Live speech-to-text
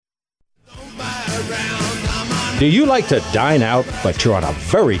Do you like to dine out, but you're on a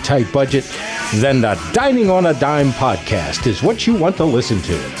very tight budget? Then the Dining on a Dime podcast is what you want to listen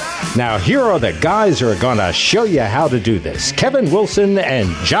to. Now, here are the guys who are going to show you how to do this. Kevin Wilson and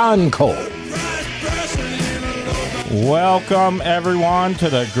John Cole. Welcome, everyone, to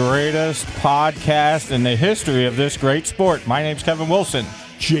the greatest podcast in the history of this great sport. My name's Kevin Wilson.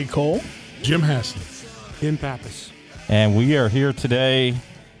 J. Cole. Jim Haslett. Jim Pappas. And we are here today.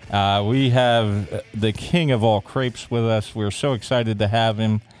 We have the king of all crepes with us. We're so excited to have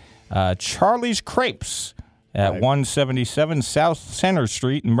him. Charlie's Crepes at 177 South Center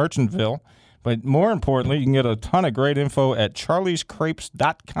Street in Merchantville. But more importantly, you can get a ton of great info at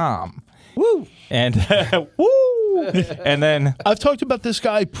charliescrepes.com. Woo! And woo! And then I've talked about this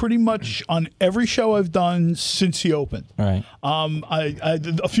guy pretty much on every show I've done since he opened. right. I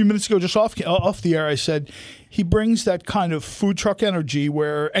a few minutes ago, just off the air, I said he brings that kind of food truck energy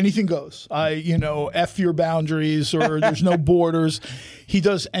where anything goes. F your boundaries or there's no borders. He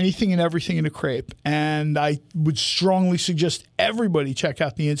does anything and everything in a crepe, and I would strongly suggest everybody check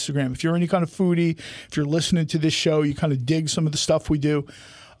out the Instagram. If you're any kind of foodie, if you're listening to this show, you kind of dig some of the stuff we do.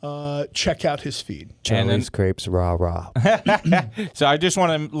 Check out his feed. Charlie's Crepes, rah, rah. So I just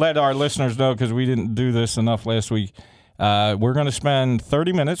want to let our listeners know, because we didn't do this enough last week, we're going to spend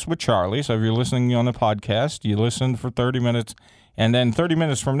 30 minutes with Charlie. So if you're listening on the podcast, you listen for 30 minutes. And then 30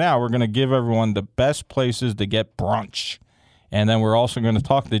 minutes from now, we're going to give everyone the best places to get brunch. And then we're also going to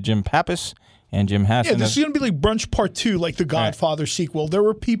talk to Jim Pappas and Jim Haslett. Yeah, this is going to be like Brunch Part 2, like the Godfather sequel. There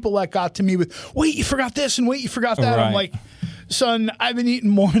were people that got to me with, wait, you forgot this, and wait, you forgot that. Right. I'm like, son, I've been eating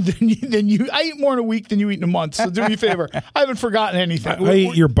more than you. I eat more in a week than you eat in a month. So do me a favor. I haven't forgotten anything. I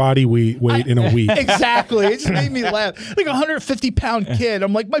eat your body weight in a week. Exactly. It just made me laugh. Like a 150-pound kid.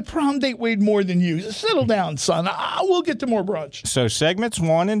 I'm like, my prom date weighed more than you. Settle down, son. We'll get to more brunch. So segments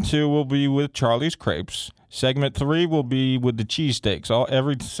 1 and 2 will be with Charlie's Crepes. Segment 3 will be with the cheesesteaks.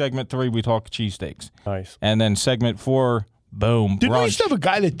 Every segment 3, we talk cheesesteaks. Nice. And then segment 4, boom, Didn't we brunch. used to have a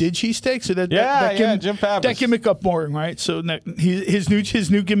guy that did cheesesteaks? So Jim Pappas. That gimmick got boring, right? So his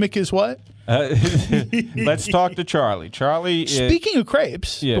new gimmick is what? Let's talk to Charlie. Charlie, Speaking of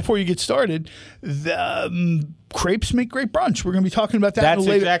crepes, Yeah. before you get started, the crepes make great brunch. We're going to be talking about that that's in a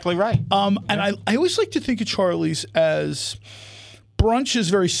later. exactly right. And I always like to think of Charlie's as brunch is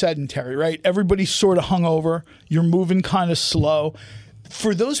very sedentary, right? Everybody's sort of hungover. You're moving kind of slow.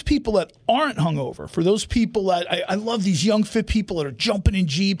 For those people that aren't hungover, for those people that I love these young fit people that are jumping in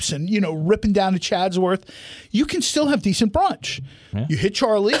Jeeps and ripping down to Chadsworth, you can still have decent brunch. Yeah. You hit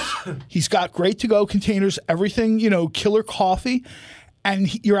Charlie's, he's got great to-go containers, everything, killer coffee,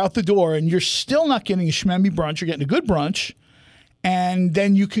 and you're out the door, and you're still not getting a schmemmy brunch. You're getting a good brunch. And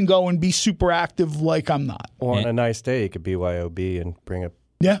then you can go and be super active like I'm not. Or on a nice day, you could BYOB and bring a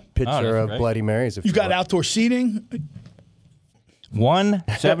Yeah. picture of great. Bloody Marys. If You got want. outdoor seating.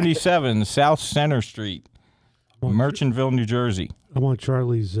 177 South Center Street, Merchantville, New Jersey. I'm on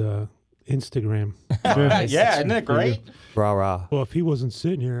Charlie's Instagram. Yeah, isn't it great? Rah, rah. Well, if he wasn't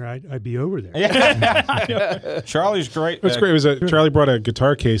sitting here, I'd be over there. Charlie's great. What's great was that Charlie brought a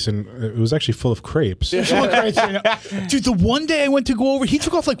guitar case and it was actually full of crepes. Dude, the one day I went to go over, he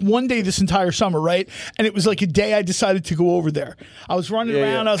took off like one day this entire summer, right? And it was like a day I decided to go over there. I was running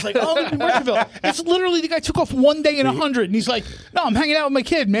around. I was like, oh, look at Mercantile. It's literally the guy took off one day in 100. And he's like, no, I'm hanging out with my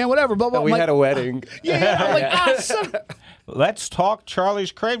kid, man, whatever. Blah, blah. We had a wedding. Yeah. I'm like, son. Let's talk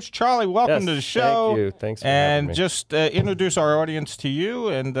Charlie's Crepes. Charlie, welcome to the show. Thank you. Thanks for having me. And just introduce our audience to you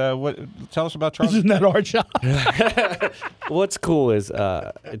and tell us about Charlie. Isn't that our job? What's cool is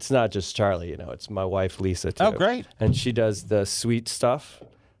it's not just Charlie, it's my wife, Lisa, too. Oh, great. And she does the sweet stuff.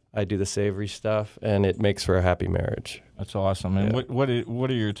 I do the savory stuff, and it makes for a happy marriage. That's awesome. And what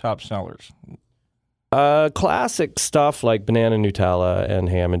are your top sellers? Classic stuff like banana Nutella and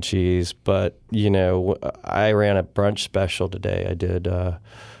ham and cheese, but I ran a brunch special today.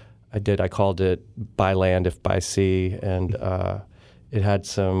 I called it By Land If By Sea, and it had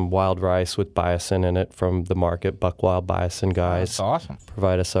some wild rice with bison in it from the market. Buck Wild Bison guys. That's awesome.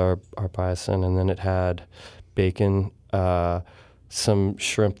 Provide us our bison, and then it had bacon, some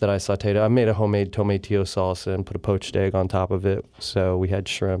shrimp that I sauteed. I made a homemade tomatillo salsa and put a poached egg on top of it. So we had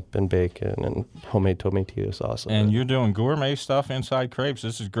shrimp and bacon and homemade tomatillo salsa. And you're doing gourmet stuff inside crepes.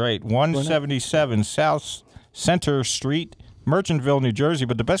 This is great. 177 South Center Street, Merchantville, New Jersey.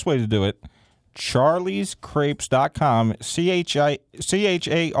 But the best way to do it, charliescrepes.com,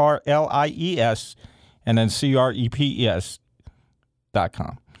 CHARLIES, and then CREPES.com.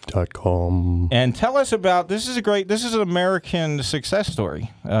 charliescrape.com. And tell us about, this is an American success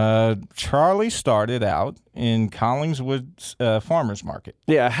story. Charlie started out in Collingswood Farmers Market.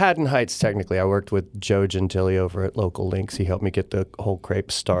 Yeah, Haddon Heights, technically. I worked with Joe Gentili over at Local Links. He helped me get the whole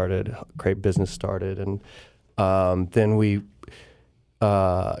crepe business started. And then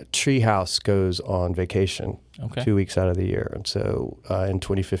Treehouse goes on vacation 2 weeks out of the year. And so in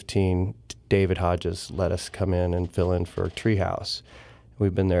 2015, David Hodges let us come in and fill in for Treehouse.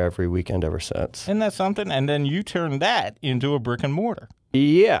 We've been there every weekend ever since. Isn't that something? And then you turned that into a brick and mortar.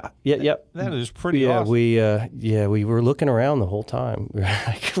 Yep. That is pretty awesome. We were looking around the whole time. We were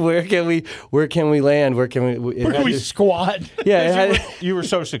like, where can we land? Where can we squat? Yeah, you were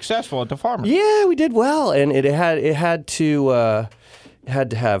so successful at the farmer. Yeah, we did well, and it had to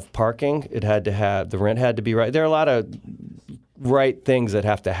have parking. The rent had to be right. There are a lot of right things that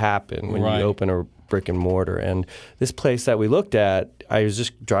have to happen when you open a brick and mortar. And this place that we looked at, I was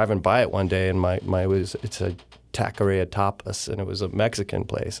just driving by it one day, and it's a Taqueria Tapas, and it was a Mexican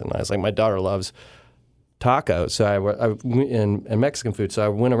place. And I was like, my daughter loves tacos, and Mexican food. So I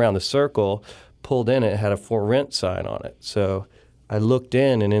went around the circle, pulled in, it had a for rent sign on it. So I looked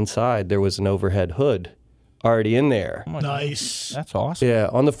in, and inside there was an overhead hood already in there. Oh nice. That's awesome. Yeah,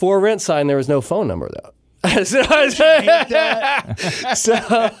 on the for rent sign there was no phone number though. So I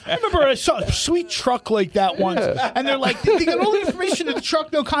remember I saw a sweet truck like that once, and they're like, they got all the information in the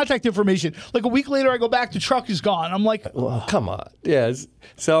truck, no contact information. Like a week later, I go back, the truck is gone. I'm like, well, come on. Yeah.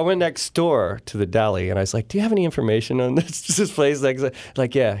 So I went next door to the deli, and I was like, do you have any information on this place?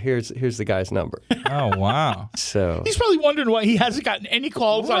 Like, yeah, here's the guy's number. Oh, wow. So he's probably wondering why he hasn't gotten any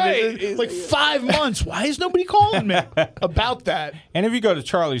calls on it in like 5 months. Why is nobody calling me about that? And if you go to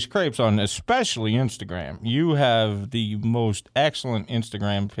Charlie's Crepes on especially Instagram, you have the most excellent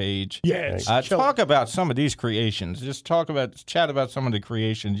Instagram page. Yes. Talk about some of these creations. Just chat about some of the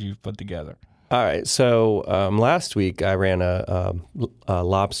creations you've put together. All right. So last week I ran a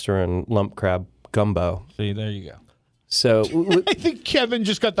lobster and lump crab gumbo. See, there you go. So I think Kevin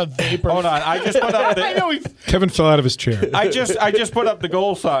just got the vapor. Hold on, I just put up. I know Kevin fell out of his chair. I just put up the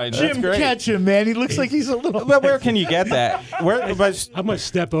goal sign. That's Jim, great. catch him, man. He looks like he's a little. But where can you get that? I'm going to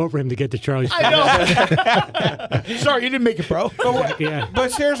step over him to get to Charlie's. I know. Sorry, you didn't make it, bro. Yeah.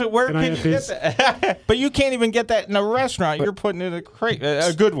 But seriously, where Can can I you have get his? that? But you can't even get that in a restaurant. You're putting it in a crepe,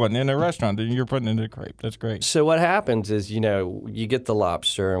 a good one in a restaurant. And you're putting it in a crepe. That's great. So what happens is, you get the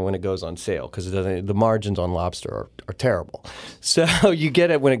lobster and when it goes on sale, because the margins on lobster are terrible. So you get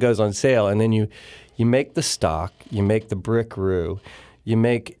it when it goes on sale, and then you make the stock, you make the brick roux, you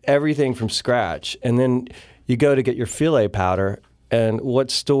make everything from scratch, and then you go to get your filet powder. And what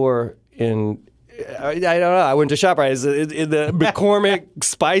store in I don't know. I went to ShopRite. In the McCormick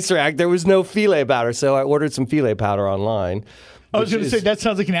Spice Rack, there was no filet powder, so I ordered some filet powder online. I was going to say, that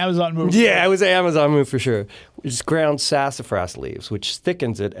sounds like an Amazon move. Yeah, it was an Amazon move for sure. It's ground sassafras leaves, which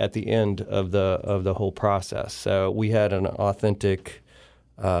thickens it at the end of the whole process. So we had an authentic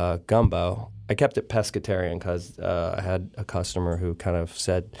gumbo. I kept it pescatarian because I had a customer who kind of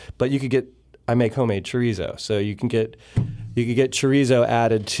said, but I make homemade chorizo, so you can get chorizo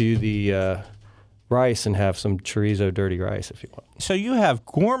added to the rice and have some chorizo dirty rice if you want. So you have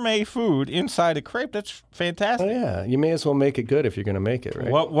gourmet food inside a crepe. That's fantastic. Oh, yeah, you may as well make it good if you're going to make it, right?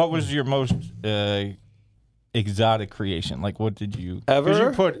 What was your most exotic creation? Like, what did you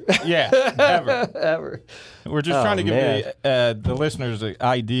ever? Ever. We're just trying to give the listeners an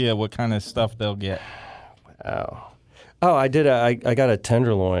idea what kind of stuff they'll get. Wow. Oh, I did. I got a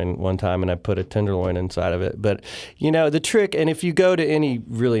tenderloin one time, and I put a tenderloin inside of it. But the trick, and if you go to any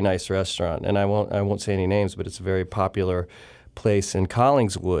really nice restaurant, and I won't say any names, but it's a very popular place in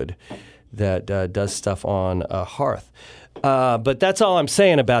Collingswood that does stuff on a hearth. But that's all I'm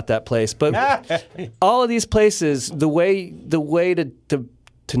saying about that place. But all of these places, the way to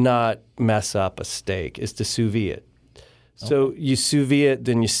not mess up a steak is to sous vide it. So you sous vide it,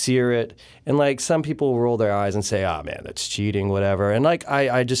 then you sear it, and like some people roll their eyes and say, "Oh man, that's cheating," whatever. And like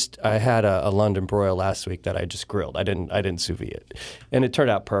I had a London broil last week that I just grilled. I didn't sous vide it, and it turned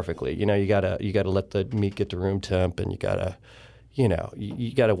out perfectly. You gotta let the meat get to room temp, and you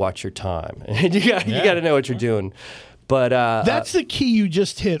gotta watch your time, and you gotta know what you're doing. But that's the key you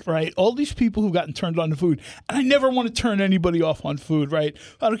just hit, right? All these people who've gotten turned on to food, and I never want to turn anybody off on food, right?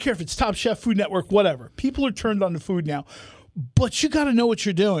 I don't care if it's Top Chef, Food Network, whatever. People are turned on to food now. But you got to know what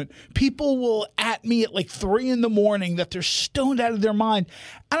you're doing. People will at me at like 3 a.m. that they're stoned out of their mind.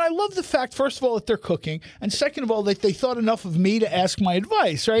 And I love the fact, first of all, that they're cooking. And second of all, that they thought enough of me to ask my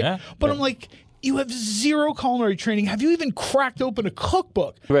advice, right? Yeah, but I'm like, You have zero culinary training. Have you even cracked open a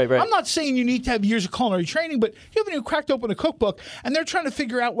cookbook? Right. I'm not saying you need to have years of culinary training, but you haven't even cracked open a cookbook, and they're trying to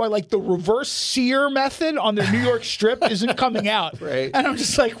figure out why, like, the reverse sear method on their New York strip isn't coming out. Right. And I'm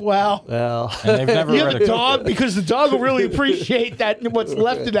just like, wow. Well, And they've never You read have a a dog cookbook. because the dog will really appreciate that what's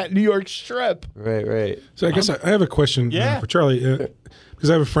left of that New York strip. right. So I guess I have a question for Charlie. Because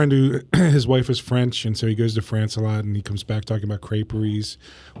I have a friend who, his wife is French, and so he goes to France a lot, and he comes back talking about creperies.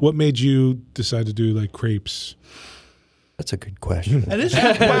 What made you decide to do like crepes? That's a good question. And this is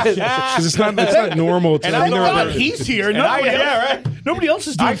a question. Because it's not normal. To, Thank God he's here. Nobody else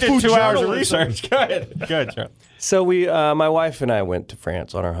is doing I did food 2 hours of journalism. research. Good, Charlie. So my wife and I went to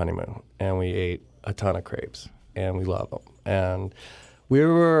France on our honeymoon, and we ate a ton of crepes, and we love them. And we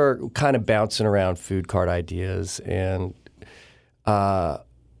were kind of bouncing around food cart ideas, and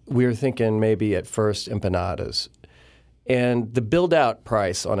we were thinking maybe at first empanadas. And the build-out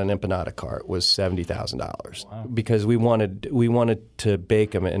price on an empanada cart was $70,000 because we wanted to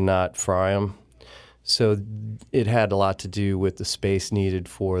bake them and not fry them. So it had a lot to do with the space needed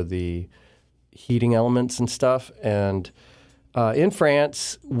for the heating elements and stuff. And in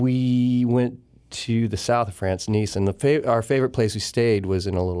France, we went to the south of France, Nice, and our favorite place we stayed was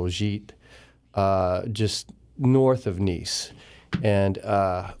in a little gîte just north of Nice. And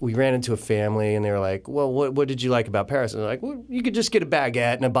we ran into a family, and they were like, well, what did you like about Paris? And they're like, well, you could just get a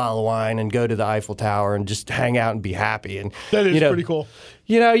baguette and a bottle of wine and go to the Eiffel Tower and just hang out and be happy. And That is pretty cool.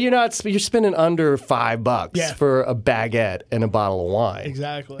 You're spending under $5 for a baguette and a bottle of wine.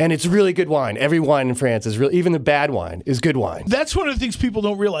 Exactly. And it's really good wine. Every wine in France is really, even the bad wine is good wine. That's one of the things people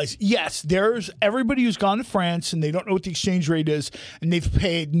don't realize. Yes, there's everybody who's gone to France and they don't know what the exchange rate is, and they've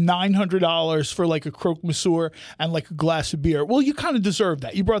paid $900 for like a croque monsieur and like a glass of beer. Well, you kind of deserve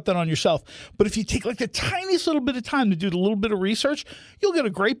that. You brought that on yourself. But if you take like the tiniest little bit of time to do the little bit of research, you'll get a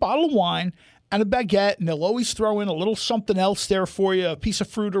great bottle of wine and a baguette, and they'll always throw in a little something else there for you, a piece of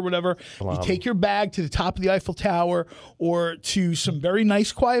fruit or whatever. You take your bag to the top of the Eiffel Tower or to some very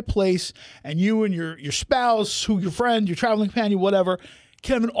nice, quiet place, and you and your spouse, your friend, your traveling companion, whatever,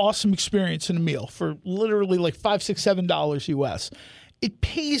 can have an awesome experience in a meal for literally like $5, $6, $7 US. It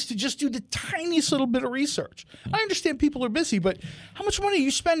pays to just do the tiniest little bit of research. I understand people are busy, but how much money are you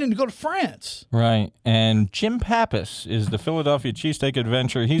spending to go to France? Right. And Jim Pappas is the Philadelphia Cheesesteak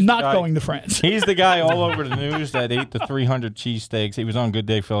Adventure. He's Not going to France. He's the guy all over the news that ate the 300 cheesesteaks. He was on Good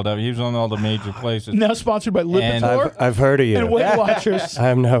Day Philadelphia. He was on all the major places. Now sponsored by Lipitor I've heard of you. and Weight Watchers.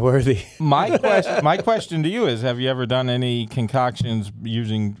 I'm not worthy. My question to you is, have you ever done any concoctions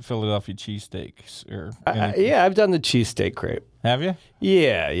using Philadelphia cheesesteaks? Yeah, I've done the cheesesteak crepe. Have you?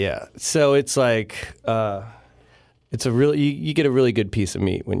 Yeah. So it's like it's a really you get a really good piece of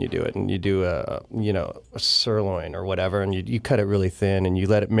meat when you do it, and you do a sirloin or whatever, and you cut it really thin and you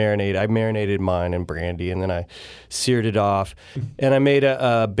let it marinate. I marinated mine in brandy, and then I seared it off, and I made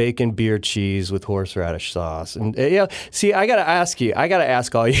a bacon beer cheese with horseradish sauce. And see, I gotta ask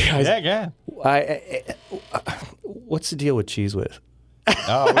all you guys. Yeah. What's the deal with Cheese Whiz?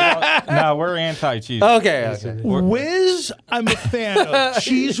 No, we're anti-cheese. Okay. Whiz, I'm a fan of.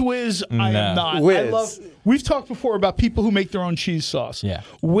 Cheese Whiz, I am not. Whiz. We've talked before about people who make their own cheese sauce. Yeah.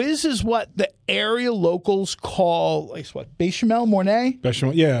 Whiz is what the area locals call, like what, bechamel, Mornay?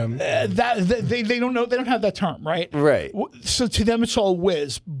 Bechamel, yeah. They don't know. They don't have that term, right? Right. So to them, it's all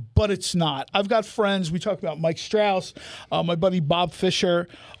whiz, but it's not. I've got friends. We talk about Mike Strauss, my buddy Bob Fisher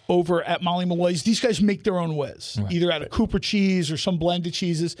over at Molly Malloy's. These guys make their own whiz, either out of Cooper cheese or some blended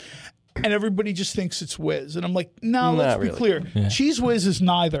cheeses. And everybody just thinks it's whiz. And I'm like, no, let's be clear. Yeah. Cheese whiz is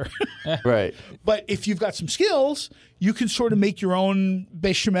neither. Right. But if you've got some skills, you can sort of make your own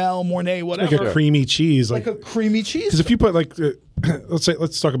bechamel, Mornay, whatever. Like a creamy cheese. Like a creamy cheese. Because if you put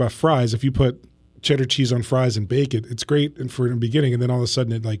let's talk about fries. If you put cheddar cheese on fries and bake it, it's great for the beginning, and then all of a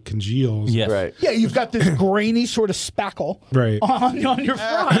sudden it like congeals. Yes. Right. Yeah, you've got this grainy sort of spackle on your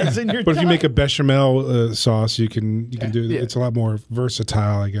fries, and you're But if you make a bechamel sauce, you can do it. It's a lot more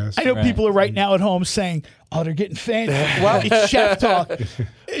versatile, I guess. I know people are right now at home saying, "Oh, they're getting fancy." Well, it's chef talk.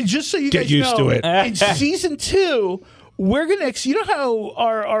 Just so you get guys used know, to it. In season 2. We're going to, you know how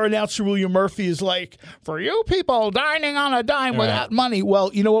our announcer, William Murphy, is like, for you people dining on a dime without money. Well,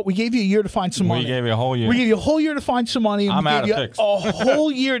 you know what? We gave you a year to find some money. We gave you a whole year. We gave you a whole year to find some money. And I'm we out gave of you picks. a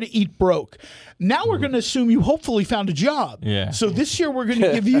whole year to eat broke. Now we're going to assume you hopefully found a job. Yeah. So this year we're going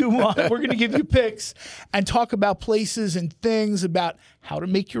to give you picks and talk about places and things about how to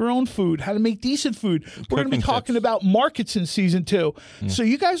make your own food, how to make decent food. We're going to be talking tips. about markets in season 2. So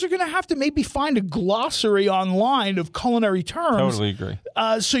you guys are going to have to maybe find a glossary online of culinary terms. Totally agree.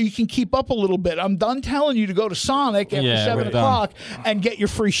 So you can keep up a little bit. I'm done telling you to go to Sonic after 7 o'clock and get your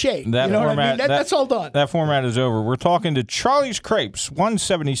free shake. That you know format, what I mean? That's all done. That format is over. We're talking to Charlie's Crepes,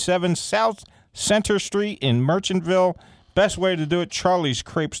 177 South Center Street in Merchantville. Best way to do it,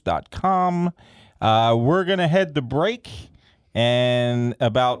 charliescrepes.com. We're going to head to break in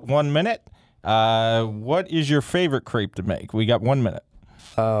about 1 minute. What is your favorite crepe to make? We got 1 minute.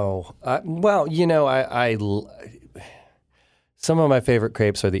 Oh, well, you know, some of my favorite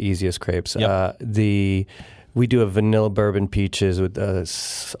crepes are the easiest crepes. Yep. We do a vanilla bourbon peaches with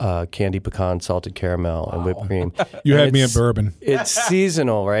candy pecan, salted caramel, and whipped cream. You And had me at it's- bourbon. It's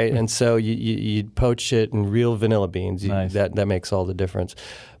seasonal, right? And so you poach it in real vanilla beans. Nice. That makes all the difference.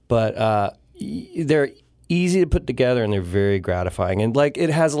 But they're easy to put together and they're very gratifying. And like it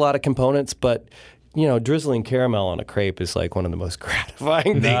has a lot of components, but you know, drizzling caramel on a crepe is like one of the most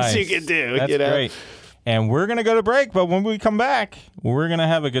gratifying things you can do. That's you know? great. And we're going to go to break, but when we come back, we're going to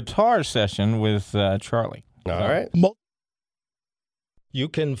have a guitar session with Charlie. All right. You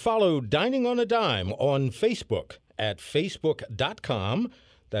can follow Dining on a Dime on Facebook at facebook.com.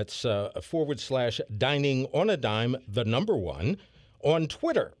 That's /Dining on a Dime, the number 1. On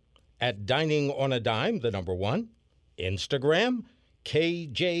Twitter at Dining on a Dime, the number 1. Instagram,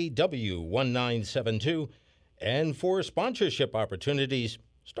 KJW1972. And for sponsorship opportunities,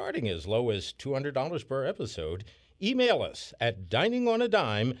 starting as low as $200 per episode, email us at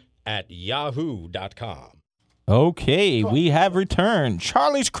diningonadime@yahoo.com. Okay, we have returned.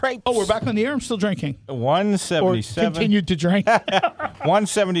 Charlie's Crepes. Oh, we're back on the air. I'm still drinking. 177. Or continued to drink.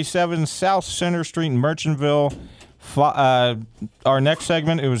 177 South Center Street in Merchantville. Our next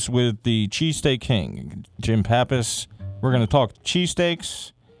segment, it was with the Cheesesteak King, Jim Pappas. We're going to talk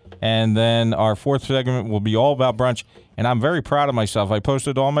cheesesteaks. And then our fourth segment will be all about brunch. And I'm very proud of myself. I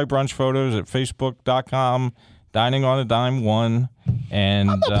posted all my brunch photos at facebook.com, Dining on a Dime 1. And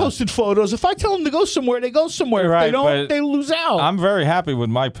I'm not posting photos. If I tell them to go somewhere, they go somewhere. Right, if they don't, but they lose out. I'm very happy with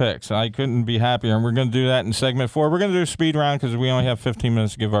my picks. I couldn't be happier. And we're going to do that in segment 4. We're going to do a speed round because we only have 15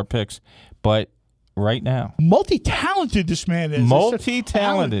 minutes to give our picks. But right now, multi-talented this man is.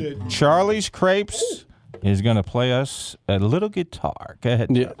 Multi-talented. Charlie's Crepes is going to play us a little guitar. Go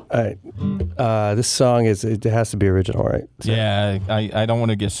ahead. Yeah, all right. This song it has to be original, right? So, Yeah, I don't want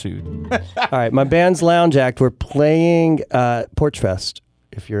to get sued. all right, my band's Lounge Act. We're playing Porch Fest,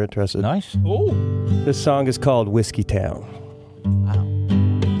 if you're interested. Nice. Oh, This song is called Whiskey Town.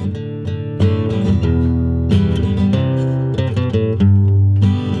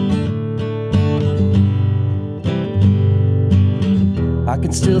 I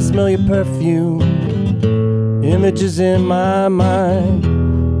can still smell your perfume, images in my mind.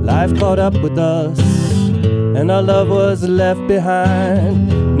 Life caught up with us, and our love was left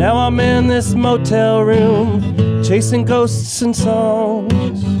behind. Now I'm in this motel room, chasing ghosts and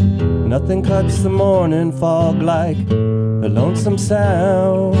songs. Nothing cuts the morning fog like a lonesome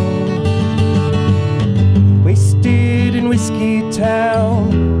sound. Wasted in Whiskey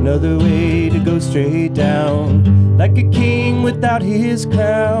Town, another way to go straight down. Like a king without his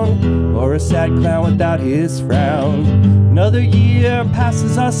crown, or a sad clown without his frown. Another year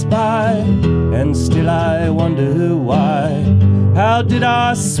passes us by, and still I wonder why. How did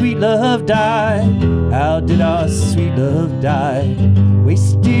our sweet love die? How did our sweet love die?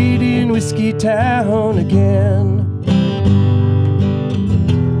 Wasted in Whiskey Town again.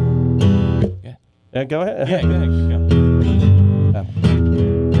 Yeah, go ahead. Yeah, go ahead.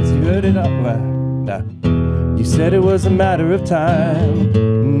 As you heard it up, you said it was a matter of time.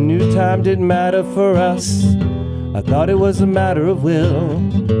 Knew time didn't matter for us. I thought it was a matter of will,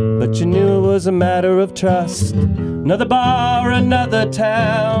 but you knew it was a matter of trust. Another bar, another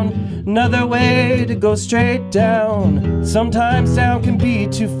town, another way to go straight down. Sometimes down can be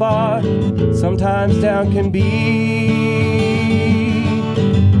too far, sometimes down can be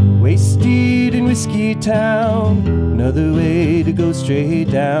wasted in Whiskey Town. Another way to go straight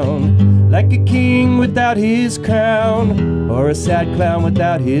down. Like a king without his crown, or a sad clown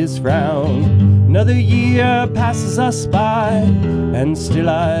without his frown. Another year passes us by, and still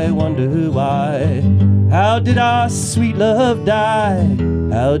I wonder why. How did our sweet love die?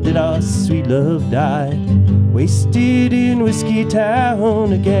 How did our sweet love die? Wasted in Whiskey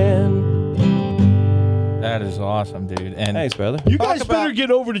Town again. That is awesome, dude. And Thanks, brother. You guys better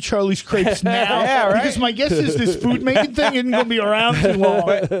get over to Charlie's Crepes now. Yeah, right. Because my guess is this food making thing isn't going to be around too long.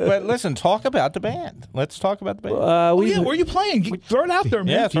 But listen, talk about the band. Let's talk about the band. Where are you playing? Throw it out there,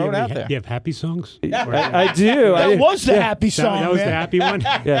 man. Yeah, throw it out there. Do you have happy songs? I do. That was the happy song, That was man. the happy one?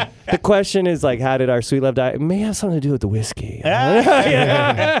 Yeah. The question is like, how did our Sweet Love die? It may have something to do with the whiskey. But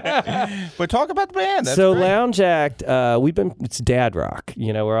talk about the band. That's So great. Lounge Act, it's dad rock.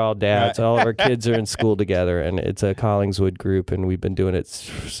 You know, we're all dads. Right. All of our kids are in school together, and it's a Collingswood group, and we've been doing it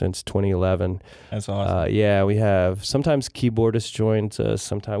since 2011. That's awesome. Yeah, we have sometimes keyboardist joins us.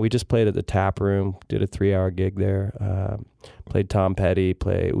 Sometimes we just played at the Tap Room, did a 3-hour gig there. Played Tom Petty.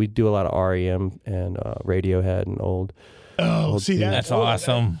 We do a lot of REM and Radiohead and old. Oh, see, That's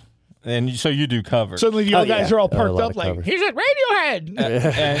awesome. And so you do covers. Suddenly the old guys are all perked lot up of like, covers. he's at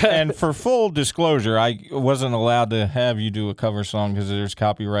Radiohead. and for full disclosure, I wasn't allowed to have you do a cover song because there's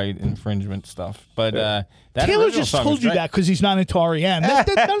copyright infringement stuff. But that Taylor original just song told was you great. that because he's not into REM. None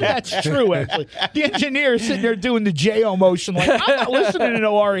of that's true, actually. The engineer is sitting there doing the J-O motion like, I'm not listening to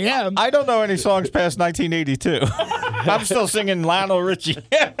no REM. I don't know any songs past 1982. I'm still singing Lionel Richie.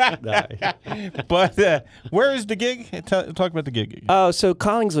 But where is the gig? Talk about the gig. Oh, so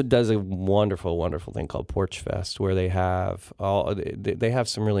Collingswood does a wonderful, wonderful thing called Porch Fest, where they have they have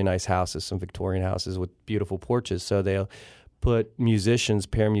some really nice houses, some Victorian houses with beautiful porches. So they'll pair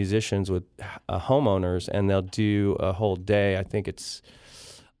musicians with homeowners, and they'll do a whole day. I think it's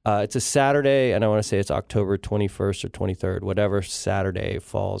a Saturday, and I want to say it's October 21st or 23rd, whatever Saturday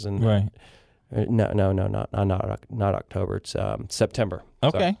falls in. Right. No, not October. It's September.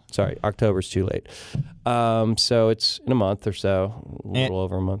 Okay. Sorry, October's too late. So it's in a month or so, a little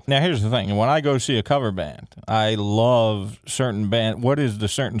over a month. Now, here's the thing. When I go see a cover band, I love certain band. What is the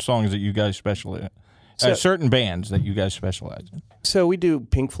certain songs that you guys specialize in? Certain bands that you guys specialize in? So we do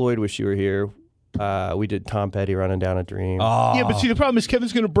Pink Floyd, Wish You Were Here. We did Tom Petty, Running Down a Dream. Yeah, but see, the problem is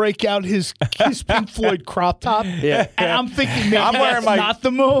Kevin's going to break out his Pink Floyd crop top. Yeah. And I'm thinking maybe that's not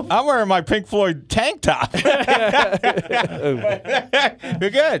the move. I'm wearing my Pink Floyd tank top. You're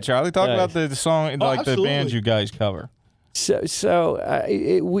good, Charlie. Talk about the song, like absolutely. the bands you guys cover. So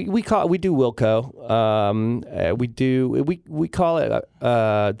we do Wilco. We call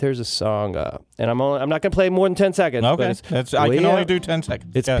it. There's a song, and I'm not gonna play more than 10 seconds. Okay, but I can only do 10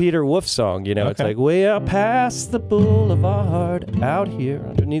 seconds. It's Peter Wolf's song. You know, it's like way out past the boulevard, out here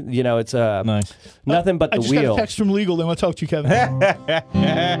underneath. You know, it's nice. Nothing but I the just wheel. got a text from Legal. They want to talk to you, Kevin.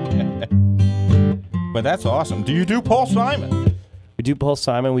 But that's awesome. Do you do Paul Simon? We do Paul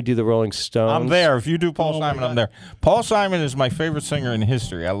Simon. We do the Rolling Stones. I'm there. If you do Paul Simon, I'm there. Paul Simon is my favorite singer in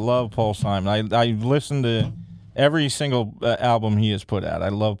history. I love Paul Simon. I listen to every single album he has put out. I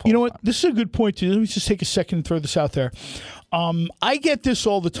love Paul. You know what? This is a good point, too. Let me just take a second and throw this out there. I get this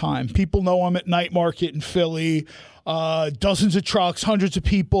all the time. People know I'm at Night Market in Philly. Dozens of trucks, hundreds of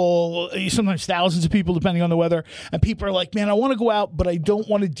people, sometimes thousands of people, depending on the weather. And people are like, man, I want to go out, but I don't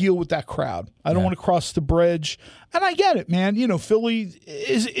want to deal with that crowd. I don't want to cross the bridge. And I get it, man. You know, Philly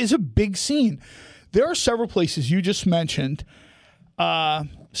is a big scene. There are several places you just mentioned.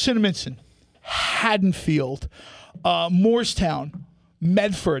 Cinnaminson, Haddonfield, Moorestown,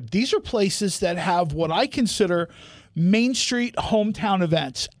 Medford. These are places that have what I consider Main Street hometown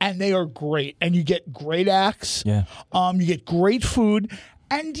events, and they are great. And you get great acts. Yeah. You get great food.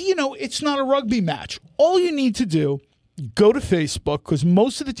 And, you know, it's not a rugby match. All you need to do, go to Facebook, because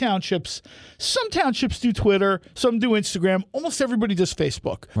most of the townships, some townships do Twitter, some do Instagram. Almost everybody does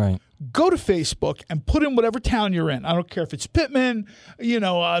Facebook. Right. Go to Facebook and put in whatever town you're in. I don't care if it's Pittman,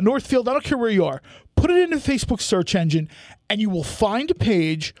 Northfield. I don't care where you are. Put it in the Facebook search engine, and you will find a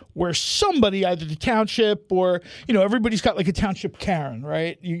page where somebody, either the township or, everybody's got like a township Karen,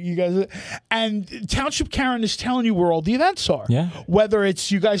 right? You guys, and township Karen is telling you where all the events are. Yeah. Whether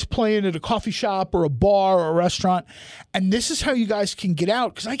it's you guys playing at a coffee shop or a bar or a restaurant. And this is how you guys can get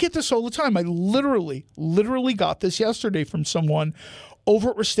out. Because I get this all the time. I literally got this yesterday from someone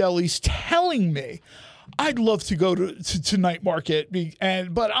over at Rastelli's telling me, I'd love to go to Night Market,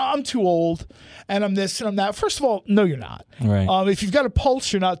 but I'm too old, and I'm this and I'm that. First of all, no, you're not. Right. If you've got a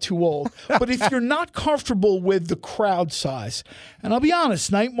pulse, you're not too old. But if you're not comfortable with the crowd size, and I'll be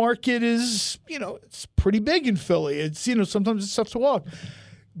honest, Night Market is, it's pretty big in Philly. It's, sometimes it's tough to walk.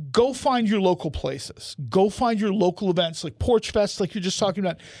 Go find your local places. Go find your local events like Porch Fest, like you're just talking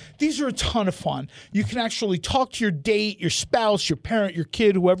about. These are a ton of fun. You can actually talk to your date, your spouse, your parent, your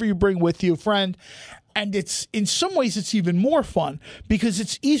kid, whoever you bring with you, a friend. And it's, in some ways, it's even more fun because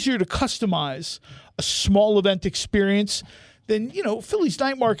it's easier to customize a small event experience then, Philly's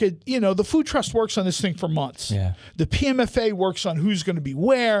Night Market, the Food Trust works on this thing for months. Yeah. The PMFA works on who's going to be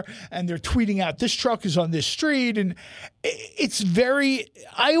where, and they're tweeting out this truck is on this street. And it's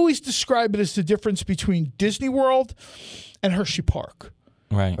I always describe it as the difference between Disney World and Hershey Park.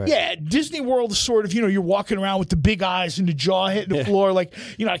 Right. Yeah, Disney World is sort of, you're walking around with the big eyes and the jaw hitting the floor. Like,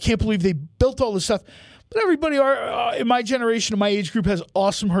 I can't believe they built all this stuff. But everybody in my generation, in my age group, has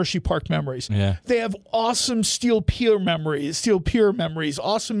awesome Hershey Park memories. Yeah. They have awesome Steel Pier memories,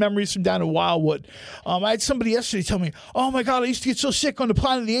 awesome memories from down in Wildwood. I had somebody yesterday tell me, oh, my God, I used to get so sick on the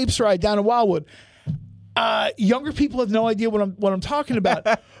Planet of the Apes ride down in Wildwood. Younger people have no idea what I'm talking about,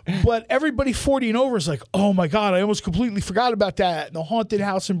 but everybody 40 and over is like, oh my God, I almost completely forgot about that. And the haunted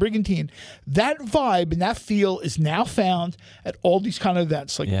house in Brigantine. That vibe and that feel is now found at all these kind of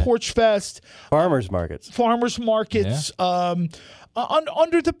events like Porch Fest, farmers markets,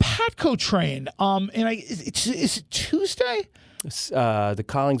 under the Patco train. Is it Tuesday? The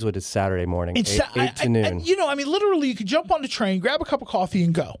Collingswood is Saturday morning, 8 to noon. Literally, you could jump on the train, grab a cup of coffee,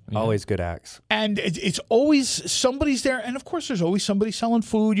 and go. Always good acts. And it's always somebody's there. And, of course, there's always somebody selling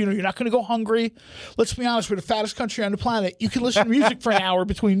food. You're not going to go hungry. Let's be honest, we're the fattest country on the planet. You can listen to music for an hour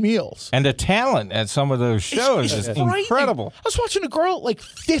between meals. And the talent at some of those shows is incredible. I was watching a girl at like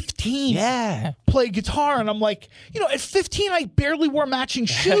 15 play guitar, and I'm like, at 15, I barely wore matching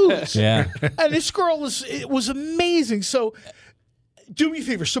shoes. And this girl was amazing. So do me a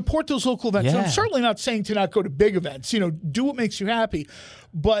favor, support those local events. I'm certainly not saying to not go to big events. Do what makes you happy.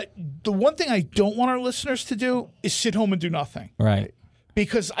 But the one thing I don't want our listeners to do is sit home and do nothing. Right.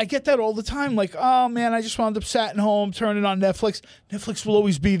 Because I get that all the time. Like, oh, man, I just wound up sat at home, turning on Netflix. Netflix will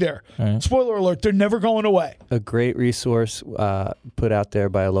always be there. Right. Spoiler alert, they're never going away. A great resource put out there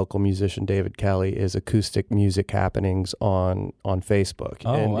by a local musician, David Kelly, is Acoustic Music Happenings on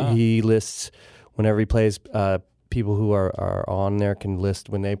Facebook. He lists, whenever he plays, people who are on there can list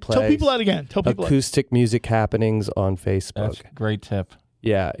when they play. Tell people that again. Acoustic Music Happenings on Facebook. That's a great tip.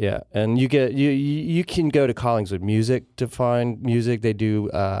 Yeah, and you can go to Collingswood Music to find music. They do.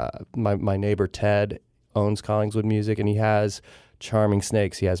 My neighbor Ted owns Collingswood Music, and he has Charming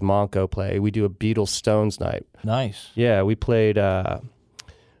Snakes. He has Monko play. We do a Beatles Stones night. Nice. Yeah, we played.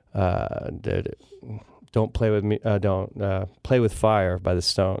 Don't Play With Me, Don't Play With Fire by the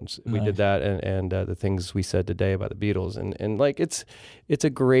Stones. Nice. We did that, and the things we said today about the Beatles, and like it's a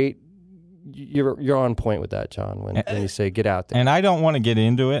great. You're on point with that, John, when you say get out there. And I don't want to get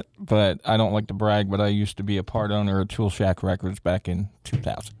into it, but I don't like to brag, but I used to be a part owner of Tool Shack Records back in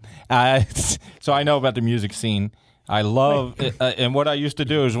 2000. So I know about the music scene. I love it, and what I used to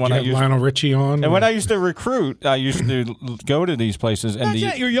do is when I used Lionel Richie on, and when I used to recruit, I used to go to these places. And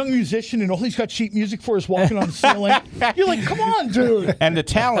you're a young musician, and all he's got cheap music for is walking on the ceiling. You're like, come on, dude. And the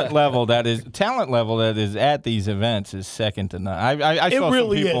talent level that is at these events is second to none. I it saw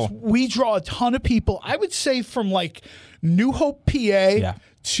really some people, is. We draw a ton of people. I would say from like New Hope, PA.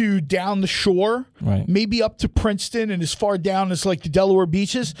 To down the shore, maybe up to Princeton and as far down as like the Delaware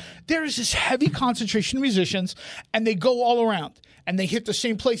beaches, there is this heavy concentration of musicians, and they go all around. And they hit the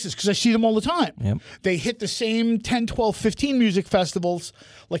same places because I see them all the time. Yep. They hit the same 10, 12, 15 music festivals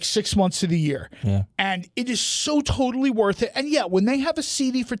like 6 months of the year. Yeah. And it is so totally worth it. And when they have a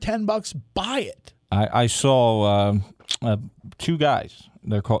CD for $10, buy it. I saw two guys.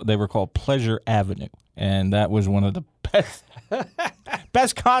 They were called Pleasure Avenue, and that was one of the best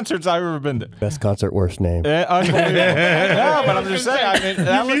concerts I've ever been to. Best concert, worst name. Unbelievable. No, but I'm just saying.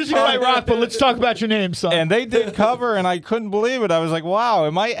 Your music might rock, but let's talk about your name, son. And they did cover, and I couldn't believe it. I was like, wow,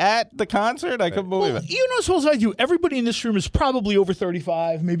 am I at the concert? I couldn't believe it. You know as well as I do, everybody in this room is probably over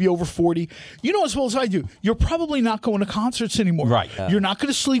 35, maybe over 40. You know as well as I do, you're probably not going to concerts anymore. Right. You're not going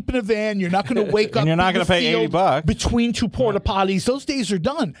to sleep in a van. You're not going to wake up. And you're not going to pay $80 between two porta potties. Those days are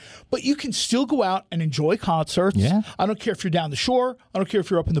done. But you can still go out and enjoy concerts. Yeah. I don't care if you're down the shore. I don't care if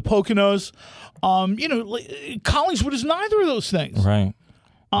you're up in the Poconos. Collingswood is neither of those things. Right.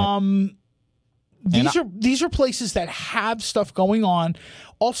 These are places that have stuff going on,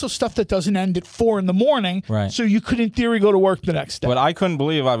 also stuff that doesn't end at 4 a.m. Right. So you could, in theory, go to work the next day. But I couldn't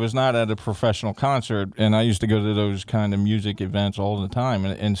believe I was not at a professional concert, and I used to go to those kind of music events all the time,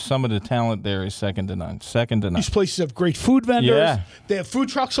 and some of the talent there is second to none. These places have great food vendors. Yeah. They have food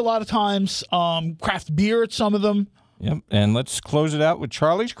trucks a lot of times, craft beer at some of them. Yep, and let's close it out with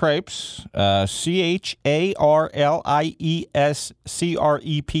Charlie's Crepes,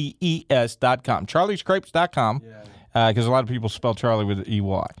 CharliesCrepes.com, charliescrepes.com, because a lot of people spell Charlie with an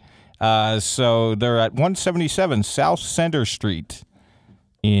EY. So they're at 177 South Center Street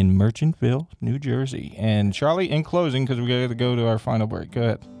in Merchantville, New Jersey. And Charlie, in closing, because we got to go to our final break, go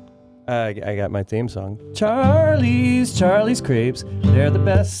ahead. I got my theme song. Charlie's Crepes. They're the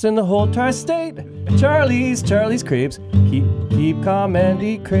best in the whole tri-state. Charlie's Crepes. Keep calm and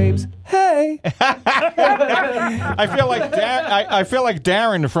eat crepes. Hey. I feel like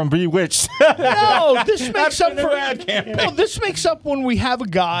Darren from Bewitched. No, this makes up the for ad campaign. No, this makes up when we have a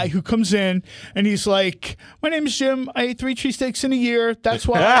guy who comes in and he's like, "My name is Jim. I ate 3 cheesesteaks in a year. That's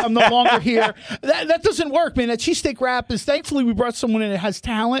why I'm no longer here." That doesn't work, man. That cheesesteak rap is, thankfully we brought someone in that has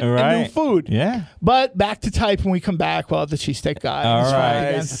talent and new food. Yeah. But back to type. When we come back, we'll have the cheesesteak guy. All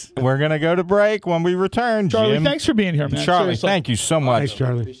right. We're gonna go to break. When we return, Charlie, Jim. thanks for being here, man. Charlie, Seriously. thank you so much. Thanks,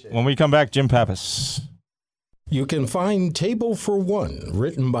 Charlie. When we come back, Jim Pappas. You can find Table for One,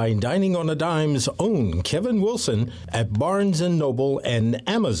 written by Dining on a Dime's own Kevin Wilson, at Barnes & Noble and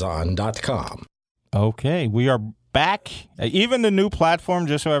Amazon.com. Okay, we are back. Even the new platform,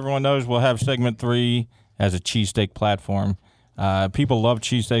 just so everyone knows, we'll have segment 3 as a cheesesteak platform. People love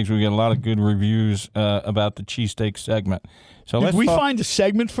cheesesteaks. We get a lot of good reviews about the cheesesteak segment. So Did let's we talk- find a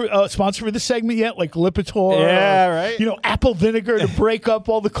segment for sponsor for the segment yet? Like Lipitor? Yeah, or, right. Apple vinegar to break up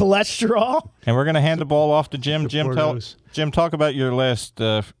all the cholesterol? And we're going to hand the ball off to Jim. Support Jim, talk about your last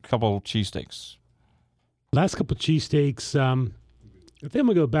couple cheesesteaks. Last couple cheesesteaks, I think I'm going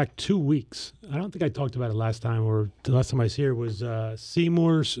to go back 2 weeks. I don't think I talked about it last time, or the last time I was here was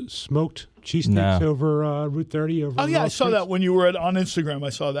Seymour's smoked cheesesteaks over Route 30. Over Oh, yeah, I North saw Prince. that when you were on Instagram. I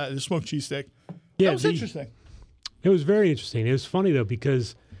saw that, the smoked cheesesteak. Yeah, That was interesting. It was very interesting. It was funny, though,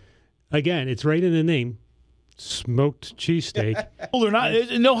 because, again, it's right in the name, smoked cheesesteak. Well, they're not,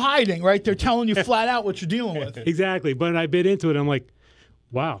 no hiding, right? They're telling you flat out what you're dealing with. Exactly. But I bit into it. I'm like,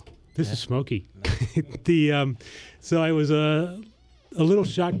 wow, this is smoky. So I was a little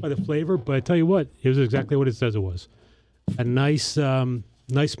shocked by the flavor, but I tell you what, it was exactly what it says it was. A nice smoked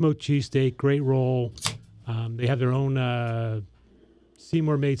cheesesteak, great roll. They have their own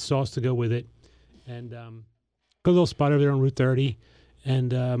Seymour-made sauce to go with it. And good little spot over there on Route 30.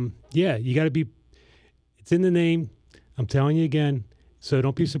 And, yeah, you got to be – it's in the name. I'm telling you again. So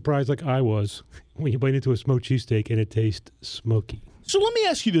don't be surprised like I was when you bite into a smoked cheesesteak and it tastes smoky. So let me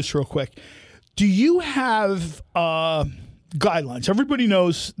ask you this real quick. Do you have guidelines? Everybody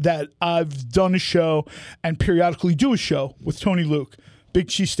knows that I've done a show and periodically do a show with Tony Luke, big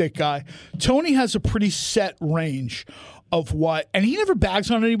cheesesteak guy. Tony has a pretty set range of what, and he never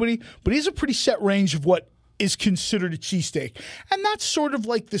bags on anybody, but he has a pretty set range of what is considered a cheesesteak. And that's sort of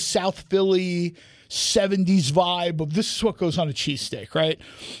like the South Philly 70s vibe of this is what goes on a cheesesteak, right?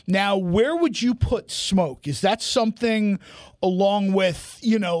 Now, where would you put smoke? Is that something along with,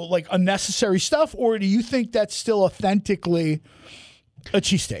 like unnecessary stuff, or do you think that's still authentically a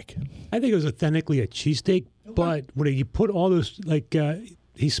cheesesteak? I think it was authentically a cheesesteak, but when you put all those,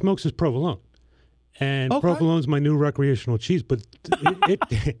 he smokes his provolone. And provolone's my new recreational cheese, but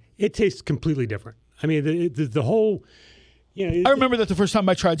it tastes completely different. I mean, the whole... I remember that the first time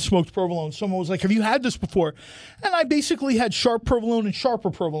I tried smoked provolone, someone was like, "Have you had this before?" And I basically had sharp provolone and sharper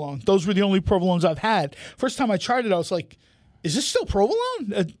provolone. Those were the only provolones I've had. First time I tried it, I was like, "Is this still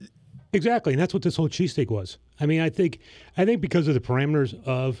provolone?" Exactly, and that's what this whole cheesesteak was. I mean, I think because of the parameters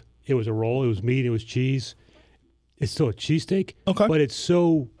of it was a roll, it was meat, it was cheese. It's still a cheesesteak, okay, but it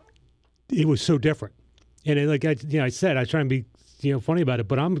was so different. And I said, I try and be funny about it,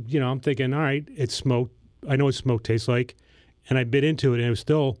 but I'm thinking, all right, it's smoked. I know what smoked tastes like. And I bit into it, and it was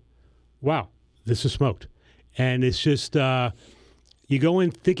still, wow, this is smoked. And it's just, you go in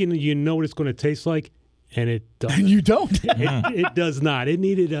thinking you know what it's going to taste like, and it doesn't. And you don't. It does not. It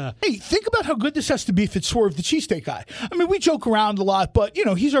needed Hey, think about how good this has to be if it's Swerve the cheesesteak guy. I mean, we joke around a lot, but,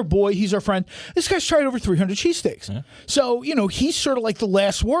 he's our boy, he's our friend. This guy's tried over 300 cheesesteaks. Yeah. So, he's sort of like the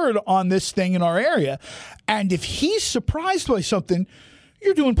last word on this thing in our area. And if he's surprised by something,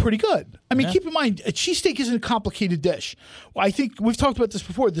 you're doing pretty good. I mean, keep in mind, a cheesesteak isn't a complicated dish. I think we've talked about this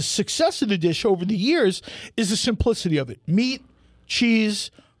before. The success of the dish over the years is the simplicity of it. Meat, cheese,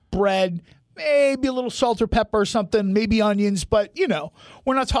 bread, maybe a little salt or pepper or something, maybe onions, but,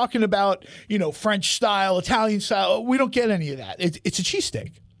 we're not talking about, French style, Italian style. We don't get any of that. It's a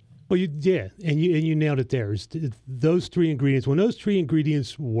cheesesteak. Well, and you nailed it there. Those 3 ingredients, when those 3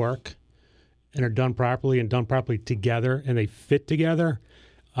 ingredients work and are done properly together and they fit together,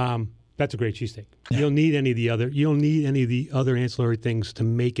 that's a great cheesesteak. You don't need any of the other ancillary things to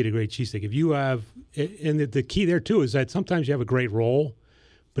make it a great cheesesteak. If you have, and the key there too is that sometimes you have a great roll,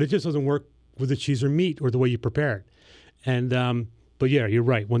 but it just doesn't work with the cheese or meat or the way you prepare it. And but yeah, you're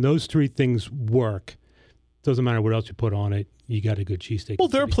right. When those 3 things work, doesn't matter what else you put on it, you got a good cheesesteak. Well,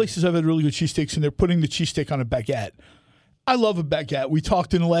 there are places I've had really good cheesesteaks, and they're putting the cheesesteak on a baguette. I love a baguette. We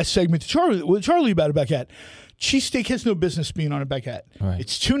talked in the last segment with Charlie about a baguette. Cheesesteak has no business being on a baguette. Right.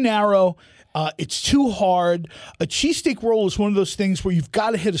 It's too narrow. It's too hard. A cheesesteak roll is one of those things where you've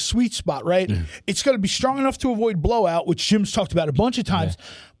got to hit a sweet spot, right? It's got to be strong enough to avoid blowout, which Jim's talked about a bunch of times. Yeah.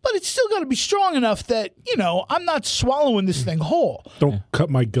 But it's still got to be strong enough that, I'm not swallowing this thing whole. Don't cut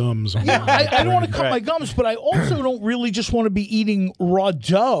my gums. I don't want to cut my gums, but I also don't really just want to be eating raw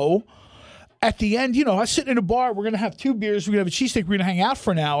dough. At the end, I sit in a bar, we're going to have 2 beers, we're going to have a cheesesteak, we're going to hang out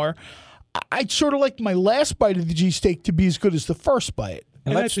for an hour. I'd sort of like my last bite of the cheesesteak to be as good as the first bite.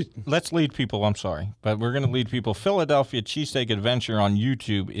 And let's lead people, I'm sorry, but we're going to lead people. Philadelphia Cheesesteak Adventure on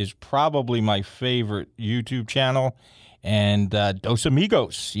YouTube is probably my favorite YouTube channel. And Dos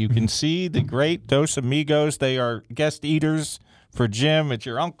Amigos. You can see the great Dos Amigos. They are guest eaters for Jim. It's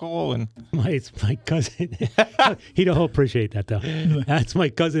your uncle. And It's my cousin. He don't appreciate that, though. That's my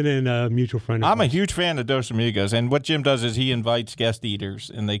cousin and a mutual friend. I'm a huge fan of Dos Amigos. And what Jim does is he invites guest eaters,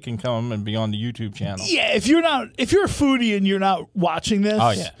 and they can come and be on the YouTube channel. Yeah, if you're a foodie and you're not watching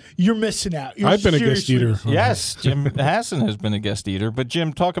this, you're missing out. I've been a guest eater. Yes, Jim Hassan has been a guest eater. But,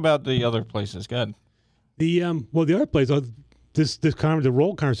 Jim, talk about the other places. Go ahead. The other place, the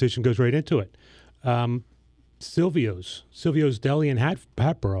roll conversation goes right into it. Silvio's Deli in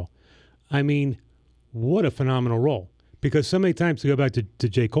Hatboro. I mean, what a phenomenal roll! Because so many times, to go back to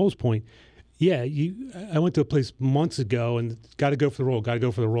J. Cole's point, I went to a place months ago and got to go for the roll, got to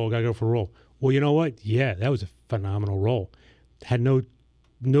go for the roll, got to go for the roll. Well, you know what? Yeah, that was a phenomenal roll. Had no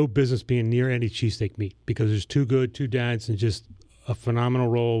business being near any cheesesteak meat because it's too good, too dense, and just a phenomenal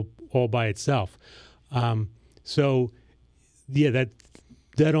roll all by itself. That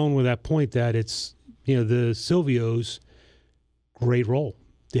dead on with that point that it's, the Silvio's great roll.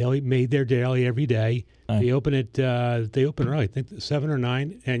 They made their daily every day. Right. They open early, I think 7 or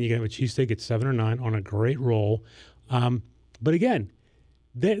 9, and you can have a cheesesteak at 7 or 9 on a great roll. But again,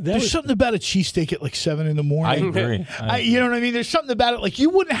 there's something about a cheesesteak at like 7 in the morning. I agree. You know what I mean? There's something about it. Like you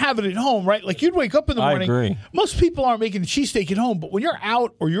wouldn't have it at home, right? Like you'd wake up in the morning. I agree. Most people aren't making the cheesesteak at home, but when you're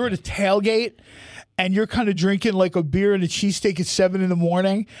out or you're at a tailgate and you're kind of drinking like a beer and a cheesesteak at 7 in the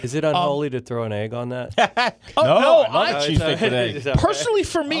morning. Is it unholy to throw an egg on that? No, I love cheesesteak with egg. Personally,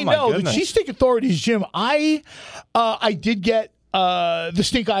 for me, no. Goodness. The Cheesesteak Authority's Jim. I did get the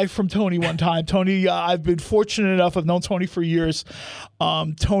stink eye from Tony one time. Tony, I've been fortunate enough. I've known Tony for years.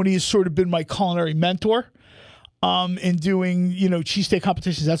 Tony has sort of been my culinary mentor. In doing, cheesesteak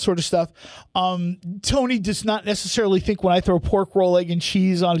competitions, that sort of stuff. Tony does not necessarily think when I throw pork roll, egg, and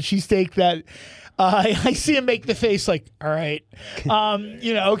cheese on a cheesesteak that I see him make the face like, all right,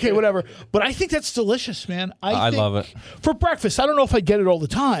 okay, whatever. But I think that's delicious, man. I love it. For breakfast, I don't know if I get it all the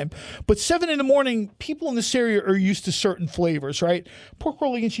time, but 7 in the morning, people in this area are used to certain flavors, right? Pork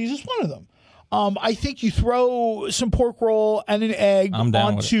roll, egg, and cheese is one of them. I think you throw some pork roll and an egg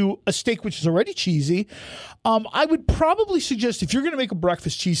onto a steak which is already cheesy. I would probably suggest if you're going to make a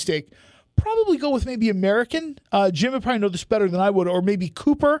breakfast cheesesteak, probably go with maybe American. Jim would probably know this better than I would, or maybe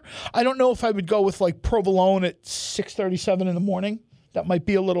Cooper. I don't know if I would go with like provolone at 6:37 in the morning. That might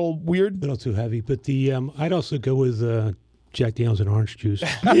be a little weird. A little too heavy, but I'd also go with Jack Daniels and orange juice.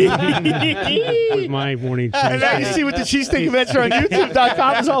 With my morning cheesesteak. And now you see what the Cheesesteak Adventure on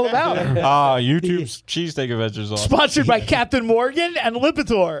YouTube.com is all about. YouTube's Cheesesteak Adventure is awesome. Sponsored by Captain Morgan and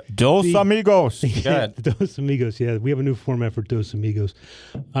Lipitor. Dos Amigos. Dos Amigos, yeah. We have a new format for Dos Amigos.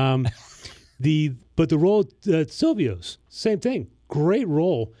 But the roll at Silvio's, same thing. Great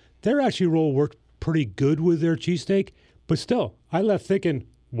roll. Their actually roll worked pretty good with their cheesesteak, but still, I left thinking,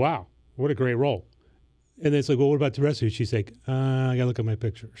 wow, what a great roll. And then it's like, well, what about the rest of you? She's like, I got to look at my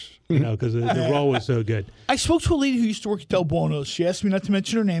pictures, because the roll was so good. I spoke to a lady who used to work at Del Buono's. She asked me not to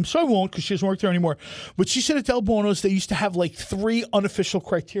mention her name, so I won't because she doesn't work there anymore. But she said at Del Buono's they used to have like 3 unofficial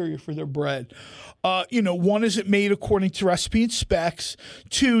criteria for their bread. 1, is it made according to recipe and specs?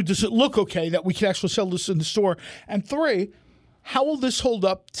 2, does it look okay that we can actually sell this in the store? And 3, how will this hold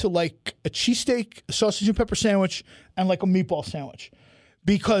up to like a cheesesteak, a sausage and pepper sandwich, and like a meatball sandwich?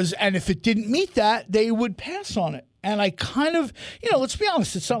 And if it didn't meet that, they would pass on it. And I kind of, let's be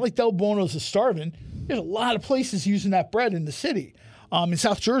honest, it's not like Del Buono's is starving. There's a lot of places using that bread in the city, in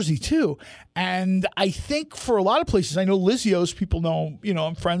South Jersey too. And I think for a lot of places, I know Lizio's, people know,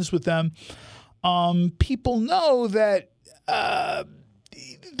 I'm friends with them. People know that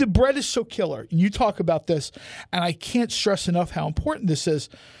the bread is so killer. And you talk about this, and I can't stress enough how important this is.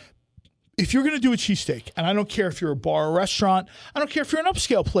 If you're going to do a cheesesteak, and I don't care if you're a bar or restaurant, I don't care if you're an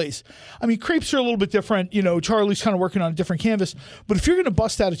upscale place. I mean, crepes are a little bit different. Charlie's kind of working on a different canvas. But if you're going to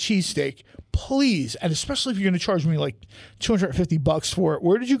bust out a cheesesteak, please, and especially if you're going to charge me like $250 for it.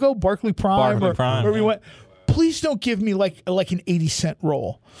 Where did you go? Barclay Prime? Barclay Prime. Wherever you went. please don't give me like an 80-cent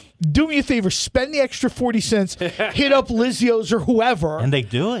roll. Do me a favor, spend the extra 40 cents, hit up Lizio's or whoever. And they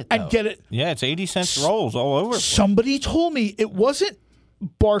do it, and get it. Yeah, it's 80-cent rolls all over. Somebody told me it wasn't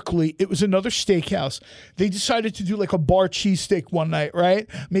Barkley, it was another steakhouse. They decided to do like a bar cheesesteak one night, right?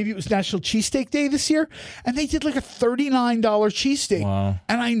 Maybe it was National Cheesesteak Day this year, and they did like a $39 cheesesteak. Wow.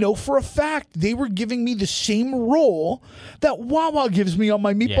 And I know for a fact they were giving me the same roll that Wawa gives me on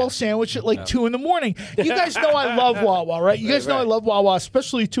my meatball sandwich at like 2 in the morning. You guys know I love Wawa, right? You guys know I love Wawa,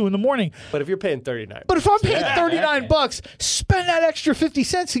 especially 2 in the morning. But if you're paying $39, But if I'm paying $39, spend that extra 50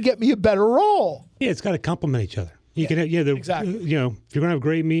 cents and get me a better roll. Yeah, it's got to complement each other. You can, exactly. You know, if you're gonna have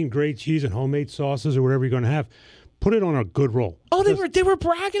great meat and great cheese and homemade sauces or whatever you're gonna have, put it on a good roll. Oh, they were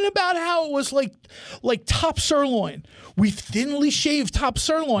bragging about how it was like top sirloin. We thinly shaved top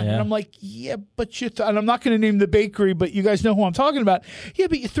sirloin, and I'm like, yeah, but and I'm not going to name the bakery, but you guys know who I'm talking about. Yeah,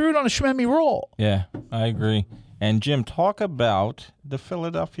 but you threw it on a shmemmy roll. Yeah, I agree. And Jim, talk about the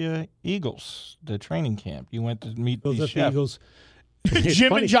Philadelphia Eagles, the training camp. You went to meet these chefs. Eagles.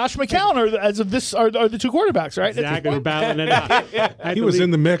 Jim and Josh McCown are the two quarterbits, right? Exactly, they're battling it out. He was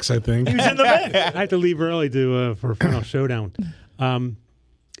in the mix, I think. He was in the mix. I had to leave early for a final showdown.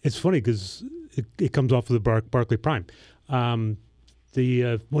 It's funny because it comes off of the Barclay Prime. One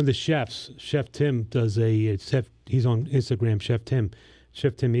of the chefs, Chef Tim, does he's on Instagram, Chef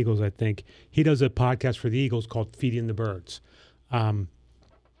Tim Eagles, I think. He does a podcast for the Eagles called Feeding the Birds.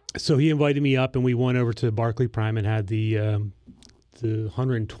 So he invited me up, and we went over to Barclay Prime and had the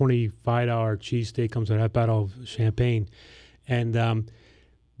 $125 cheesesteak, comes with a bottle of champagne, and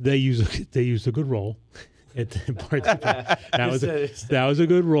they use a good roll. That was a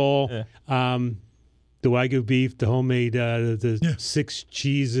good roll. Yeah. The Wagyu beef, the homemade, the 6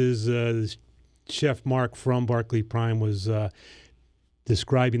 cheeses. Chef Mark from Barclay Prime was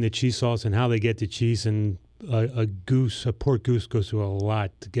describing the cheese sauce and how they get the cheese, and a pork goose goes through a lot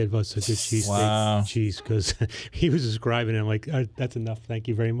to give us a good cheesesteak cheese, because he was describing it. I'm like, that's enough, thank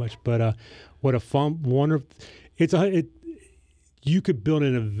you very much. But what a fun, wonderful! You could build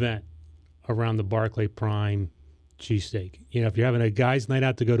an event around the Barclay Prime cheesesteak. You know, if you're having a guys' night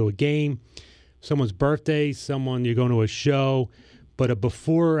out to go to a game, someone's birthday, you're going to a show, but a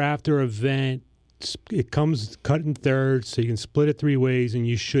before or after event. It comes cut in thirds, so you can split it 3 ways, and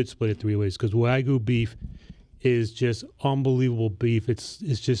you should split it 3 ways, because Wagyu beef is just unbelievable beef. It's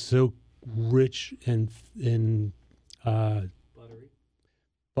just so rich and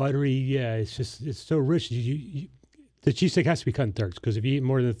buttery. Yeah, it's so rich. The cheesesteak has to be cut in thirds, because if you eat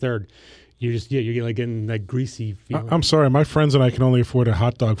more than a third, you're like getting that greasy feeling. I'm sorry, my friends and I can only afford a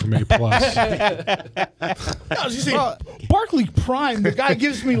hot dog from A+. I was just saying, Barclay Prime, the guy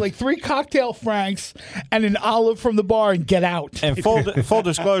gives me like 3 cocktail franks and an olive from the bar and get out. And full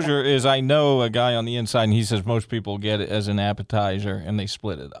disclosure is, I know a guy on the inside, and he says most people get it as an appetizer, and they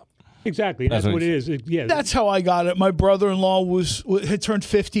split it up. Exactly. That's what it is. That's how I got it. My brother-in-law had turned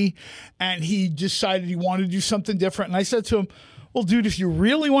 50, and he decided he wanted to do something different. And I said to him, well, dude, if you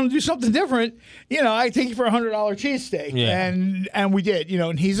really want to do something different, I take you for a $100 cheesesteak. Yeah. And we did,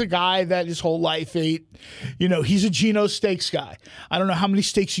 and he's a guy that his whole life ate, he's a Geno's Steaks guy. I don't know how many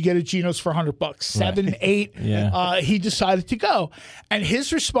steaks you get at Geno's for $100, 7, 8. Yeah. He decided to go. And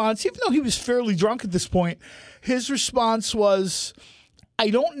his response, even though he was fairly drunk at this point, his response was, I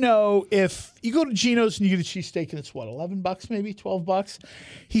don't know if you go to Geno's and you get a cheesesteak and it's what, $11 maybe, $12?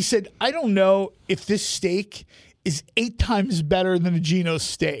 He said, I don't know if this steak is 8 times better than a Geno's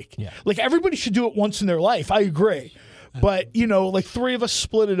steak. Yeah. Like, everybody should do it once in their life. I agree. But, like 3 of us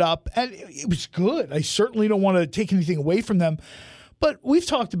split it up, and it was good. I certainly don't want to take anything away from them. But we've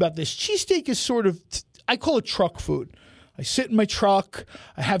talked about this. Cheesesteak is sort of, I call it truck food. I sit in my truck,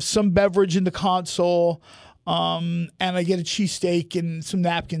 I have some beverage in the console, and I get a cheesesteak and some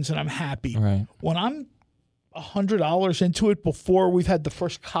napkins, and I'm happy. Right. When I'm $100 into it before we've had the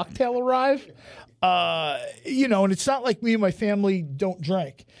first cocktail arrive, and it's not like me and my family don't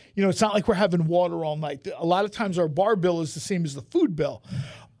drink. It's not like we're having water all night. A lot of times our bar bill is the same as the food bill.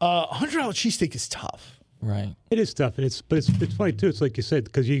 $100 cheesesteak is tough. Right. It is tough, but it's funny too. It's like you said,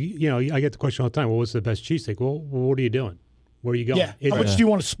 because I get the question all the time. Well, what's the best cheesesteak? Well, what are you doing? Where are you going? Yeah. How much do you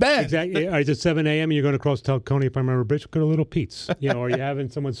want to spend? Exactly. It's at 7 a.m. and you're going across Telcony, if I remember, Bridge, go to Little Pete's. Are you having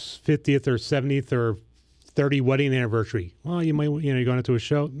someone's 50th or 70th or 30 wedding anniversary? Well, you might, you're going to a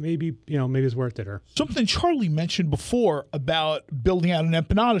show. Maybe it's worth it. Or something Charlie mentioned before about building out an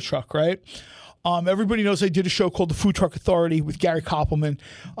empanada truck, right? Everybody knows I did a show called The Food Truck Authority with Gary Koppelman.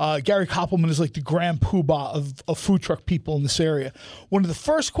 Gary Koppelman is like the grand poobah of food truck people in this area. One of the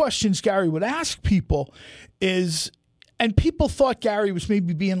first questions Gary would ask people is, And people thought Gary was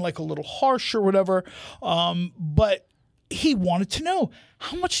maybe being like a little harsh or whatever, but he wanted to know,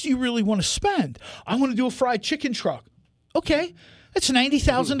 how much do you really want to spend? I want to do a fried chicken truck. Okay, that's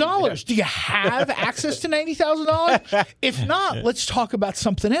 $90,000. Do you have access to $90,000? If not, let's talk about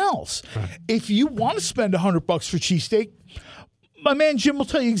something else. If you want to spend $100 for cheesesteak, my man Jim will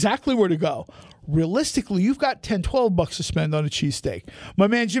tell you exactly where to go. Realistically, you've got $10, $12 to spend on a cheesesteak. My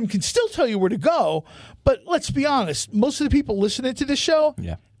man Jim can still tell you where to go, but let's be honest. Most of the people listening to this show,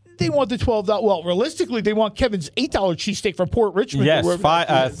 they want the $12. Well, realistically, they want Kevin's $8 cheesesteak from Port Richmond. Yes,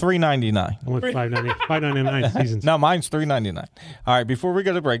 $3.99. I went $5.99 seasons. No, mine's $3.99. All right, before we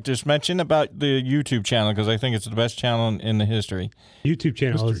go to break, just mention about the YouTube channel because I think it's the best channel in the history. YouTube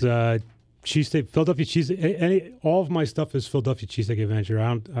channel is cheesesteak, Philadelphia cheesesteak. All of my stuff is Philadelphia Cheesesteak Adventure.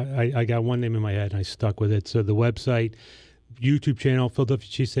 I got one name in my head and I stuck with it. So the website, YouTube channel, Philadelphia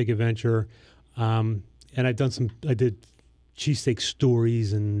Cheesesteak Adventure, and I did cheesesteak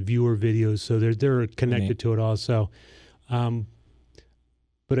stories and viewer videos, so they're connected to it also.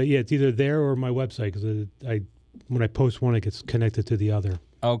 But it's either there or my website because when I post one, it gets connected to the other.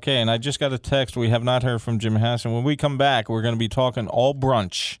 Okay, and I just got a text. We have not heard from Jim Hasson. When we come back, we're going to be talking all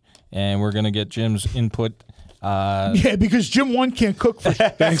brunch, and we're going to get Jim's input. Because Jim 1 can't cook for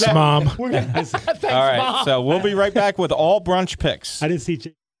Thanks, Mom. Thanks, all right, Mom. so we'll be right back with all brunch picks. I didn't see.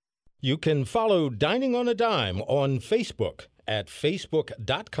 You can follow Dining on a Dime on Facebook at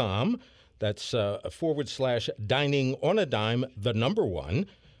facebook.com. That's /Dining on a Dime, the number 1.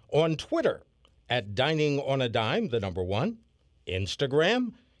 On Twitter at Dining on a Dime, the number 1.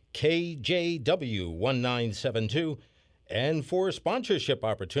 Instagram, KJW1972. And for sponsorship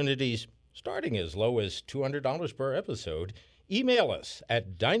opportunities, starting as low as $200 per episode, email us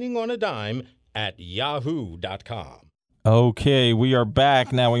at diningonadime@yahoo.com. Okay, we are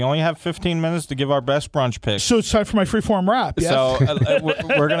back. Now, we only have 15 minutes to give our best brunch picks. So it's time for my freeform rap, yes? So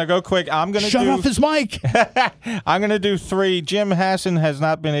we're going to go quick. Shut off his mic. I'm going to do 3. Jim Hasson has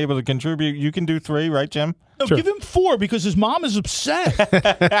not been able to contribute. You can do 3, right, Jim? No, give him 4 because his mom is upset.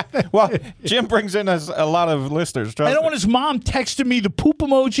 Well, Jim brings in a lot of listeners. I don't want his mom texting me the poop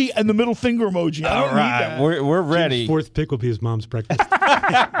emoji and the middle finger emoji. I don't need that. We're ready. Jim's 4th pick will be his mom's breakfast.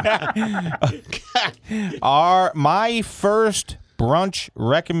 My first brunch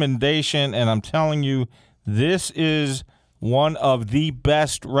recommendation, and I'm telling you, this is one of the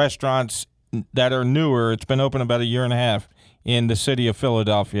best restaurants that are newer. It's been open about a year and a half in the city of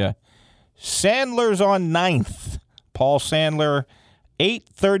Philadelphia. Sandler's on 9th. Paul Sandler,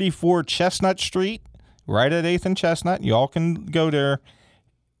 834 Chestnut Street, right at 8th and Chestnut. You all can go there.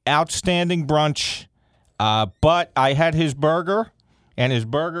 Outstanding brunch. But I had his burger, and his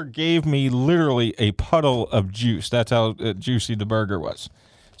burger gave me literally a puddle of juice. That's how juicy the burger was.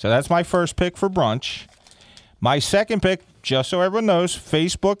 So that's my first pick for brunch. My second pick, just so everyone knows,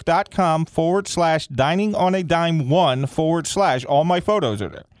 facebook.com/diningonadime1/ all my photos are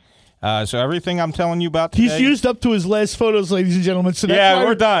there. So everything I'm telling you about today. He's used up to his last photos, ladies and gentlemen. So that's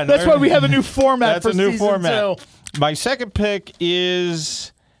we're done. That's why we have a new format. That's for a new season format. 2. My second pick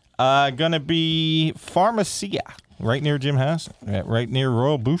is going to be Pharmacia, right near Jim Hasson, right near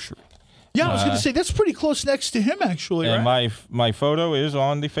Royal Boucherie. Yeah, I was going to say, that's pretty close next to him, actually, and right? my photo is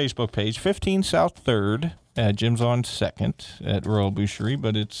on the Facebook page, 15 South 3rd. Jim's on 2nd at Royal Boucherie,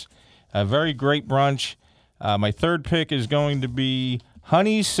 but it's a very great brunch. My third pick is going to be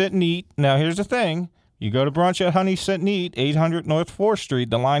Honey's Sit and Eat. Now, here's the thing. You go to brunch at Honey's Sit and Eat, 800 North 4th Street.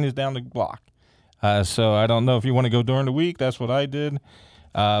 The line is down the block. So I don't know if you want to go during the week. That's what I did.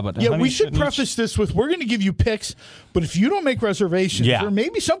 But we should preface this with, we're going to give you picks, but if you don't make reservations, or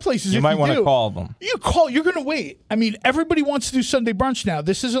maybe some places you might want to call them. You're going to wait. I mean, everybody wants to do Sunday brunch now.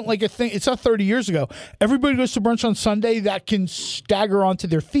 This isn't like a thing. It's not 30 years ago. Everybody goes to brunch on Sunday that can stagger onto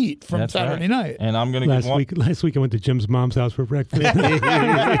their feet from Saturday night. And I'm going to last week I went to Jim's mom's house for breakfast.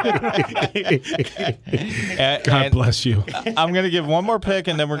 God bless you. I'm going to give one more pick,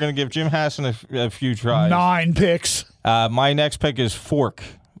 and then we're going to give Jim Hasson a few tries. 9 picks. My next pick is Fork,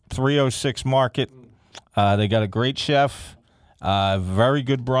 306 Market. They got a great chef, very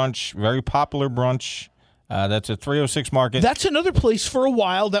good brunch, very popular brunch. That's at 306 Market. That's another place for a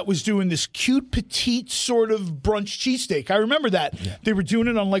while that was doing this cute, petite sort of brunch cheesesteak. I remember that. Yeah. They were doing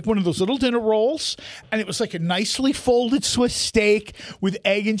it on like one of those little dinner rolls, and it was like a nicely folded Swiss steak with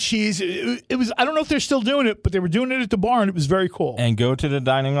egg and cheese. It was, I don't know if they're still doing it, but they were doing it at the bar, and it was very cool. And go to the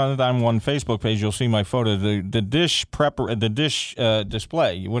Dining on the Dime 1 Facebook page. You'll see my photo. The dish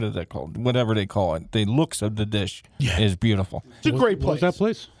display, what is that called? Whatever they call it. The looks of the dish is beautiful. It's a great place. What's that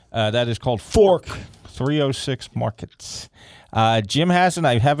place? That is called Fork. 306 Markets. Jim Hassan,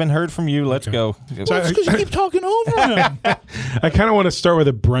 I haven't heard from you. Let's go. That's because you keep talking over him. I kind of want to start with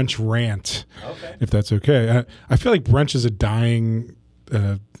a brunch rant, if that's okay. I feel like brunch is a dying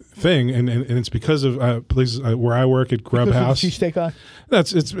thing, and it's because of places where I work at Grub House. Cheesesteak eye.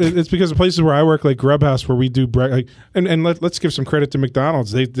 It's because of places where I work, like Grub House, where we do and let's give some credit to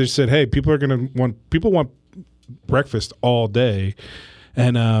McDonald's. They said, hey, people want breakfast all day,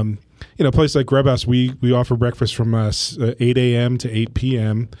 and places like Grub House, we offer breakfast from 8 a.m. to 8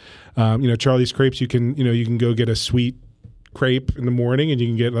 p.m. Charlie's Crepes, you can go get a sweet crepe in the morning, and you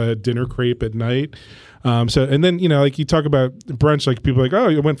can get a dinner crepe at night. And then like you talk about brunch, like people are like, oh,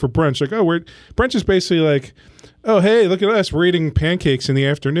 you went for brunch, like, brunch is basically like, oh, hey, look at us, we're eating pancakes in the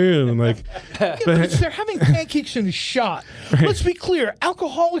afternoon, like. Yeah, but they're having pancakes in a shot. Right. Let's be clear,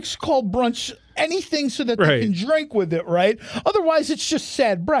 alcoholics call brunch anything so that they can drink with it, right? Otherwise, it's just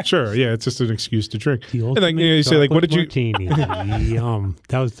sad breakfast. Sure, yeah, it's just an excuse to drink. And then you say, like, what did you? Martini. Yum!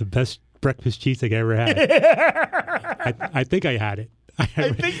 That was the best breakfast cheesesteak I ever had. I think I had it. I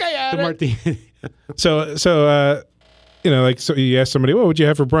think I had the martini. So you ask somebody, what would you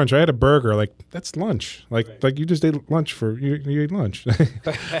have for brunch? I had a burger. Like, that's lunch. Like you just ate lunch you ate lunch.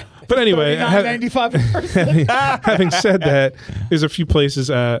 But anyway, having said that, there's a few places.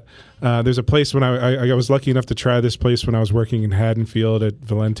 There's a place when I was lucky enough to try this place when I was working in Haddonfield at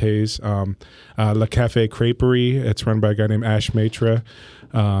Valente's, La Cafe Creperie. It's run by a guy named Ash Matra.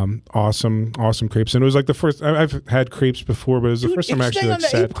 Awesome crepes, and it was like the first. I've had crepes before, but it was the first time I actually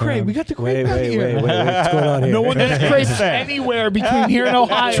sat down. We got the crepe out here. Wait, what's going on here? No one does crepes anywhere between here and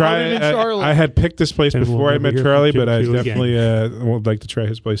Ohio. Other than Charlie. I had picked this place before I met Charlie, but I definitely would like to try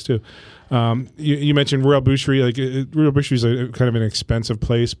his place too. You mentioned Royal Boucherie. Like Royal Boucherie is kind of an expensive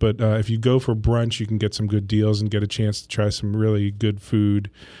place, but if you go for brunch, you can get some good deals and get a chance to try some really good food.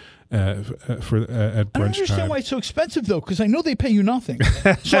 At brunch I don't understand time. why it's so expensive, though, because I know they pay you nothing.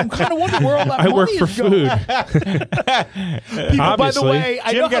 So I'm kind of wondering where all that money work for is going. People, by the way,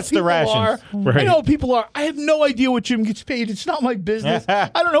 I Jim know gets how people the rations. are. Right. I know how people are. I have no idea what Jim gets paid. It's not my business. I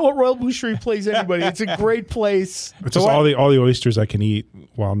don't know what Royal Boucherie plays anybody. It's a great place. It's just all the oysters I can eat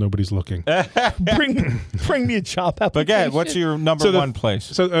while nobody's looking. Bring me a chop application. But again, what's your number one place?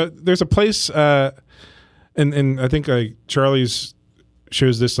 So there's a place, and I think Charlie's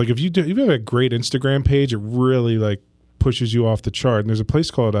shows this. Like if you have a great Instagram page, it really like pushes you off the chart. And there's a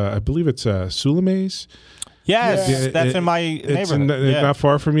place called I believe it's Suleime's. Yes, that's in my neighborhood. It's not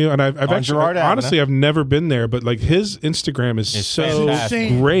far from you. And I've actually, Girard honestly, Avenue. I've never been there, but like his Instagram is so fantastic.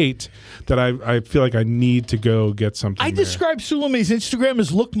 great that I feel like I need to go get something. I describe Suleime's Instagram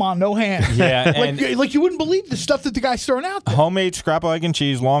as look ma, no hands. Yeah, like you wouldn't believe the stuff that the guy's throwing out there. Homemade scrapple egg and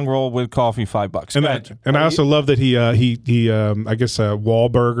cheese, long roll with coffee, $5. And I also love that he I guess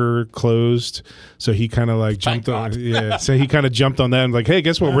Wahlburger closed, so he kind of like jumped on. Yeah, so he kind of jumped on that and like, hey,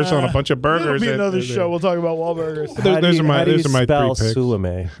 guess what? We're selling a bunch of burgers. It'll be another show. We'll talk about Wahlburgers. Those are my three picks. Suleimé?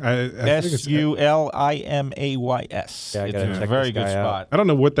 Suleimays. Yeah, I gotta it's a check very this good guy out. spot. I don't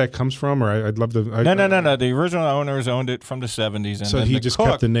know what that comes from, or I'd love to. No. The original owners owned it from the 70s, and So then he the just cook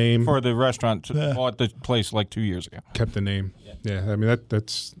kept the name. for the restaurant. Bought the place like 2 years ago. Kept the name. Yeah, I mean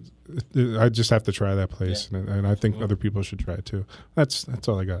that's. I just have to try that place, and I think other people should try it too. That's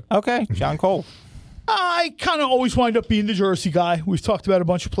all I got. Okay, John Cole. I kind of always wind up being the Jersey guy. We've talked about a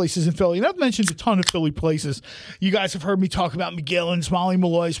bunch of places in Philly, and I've mentioned a ton of Philly places. You guys have heard me talk about McGillin's, Molly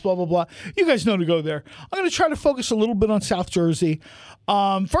Malloy's, blah, blah, blah. You guys know to go there. I'm going to try to focus a little bit on South Jersey.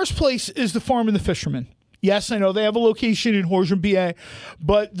 First place is the Farm and the Fisherman. Yes, I know they have a location in Horsham, PA,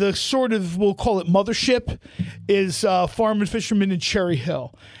 but the sort of, we'll call it mothership, is Farm and Fisherman in Cherry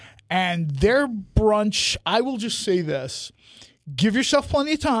Hill. And their brunch, I will just say this, give yourself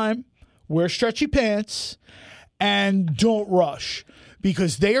plenty of time. Wear stretchy pants and don't rush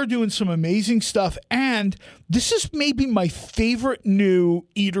because they are doing some amazing stuff. And this is maybe my favorite new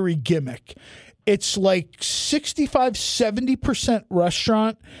eatery gimmick. It's like 65-70%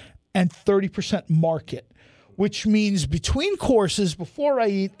 restaurant and 30% market, which means between courses, before I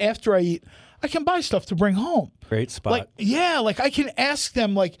eat, after I eat, I can buy stuff to bring home. Great spot. Like I can ask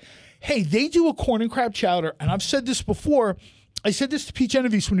them like, hey, they do a corn and crab chowder. And I've said this before. I said this to Pete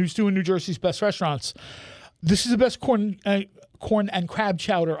Genovese when he was doing New Jersey's Best Restaurants. This is the best corn and crab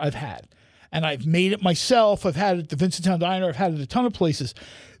chowder I've had. And I've made it myself. I've had it at the Vincenttown Diner. I've had it at a ton of places.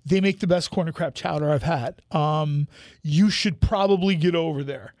 They make the best corn and crab chowder I've had. You should probably get over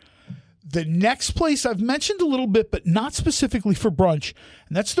there. The next place I've mentioned a little bit, but not specifically for brunch,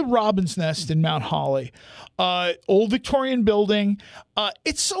 and that's the Robin's Nest in Mount Holly. Old Victorian building.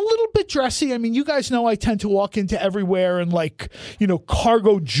 It's a little bit dressy. I mean, you guys know I tend to walk into everywhere in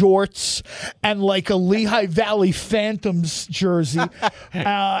cargo jorts and like a Lehigh Valley Phantoms jersey,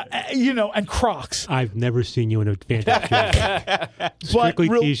 and Crocs. I've never seen you in a Phantom shirt. Strictly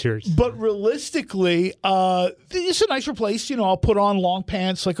T-shirts. But realistically, it's a nicer place. I'll put on long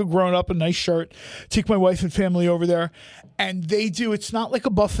pants like a grown-up, a nice shirt, take my wife and family over there. And it's not like a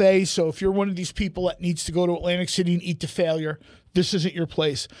buffet. So if you're one of these people that needs to go to Atlantic City and eat to failure, this isn't your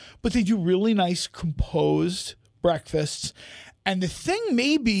place. But they do really nice composed breakfasts. And the thing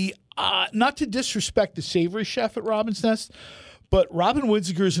may be, not to disrespect the savory chef at Robin's Nest, but Robin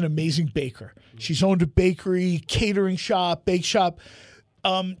Winziger is an amazing baker. She's owned a bakery, catering shop, bake shop.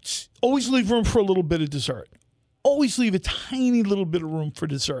 Always leave room for a little bit of dessert. Always leave a tiny little bit of room for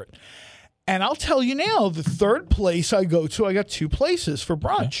dessert. And I'll tell you now, the third place I go to, I got 2 places for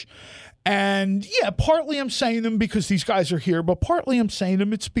brunch. And yeah, partly I'm saying them because these guys are here, but partly I'm saying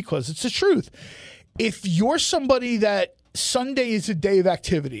them it's because it's the truth. If you're somebody that Sunday is a day of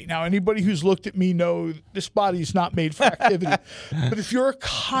activity. Now, anybody who's looked at me know this body is not made for activity. But if you're a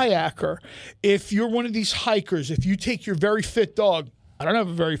kayaker, if you're one of these hikers, if you take your very fit dog, I don't have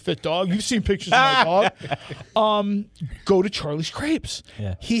a very fit dog. You've seen pictures of my dog. Go to Charlie's Crepes.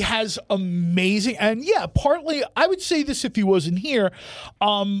 Yeah. He has amazing, and yeah, partly I would say this if he wasn't here,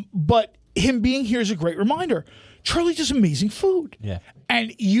 but him being here is a great reminder. Charlie does amazing food. Yeah.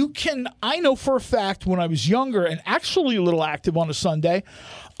 And I know for a fact when I was younger and actually a little active on a Sunday,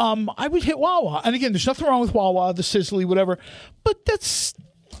 I would hit Wawa. And again, there's nothing wrong with Wawa, the Sizzly, whatever, but that's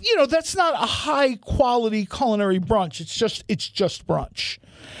not a high quality culinary brunch. It's just brunch.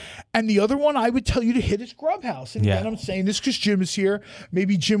 And the other one I would tell you to hit is Grub House. And again, I'm saying this because Jim is here.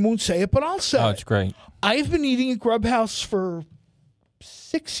 Maybe Jim won't say it, but I'll say it. Oh, it's great. I've been eating at Grub House for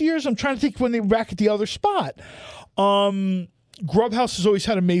 6 years. I'm trying to think when they were back at the other spot. Grub House has always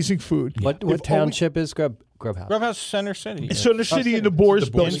had amazing food. What township is Grub House? Grub House, Center City. It's Center City in the Boers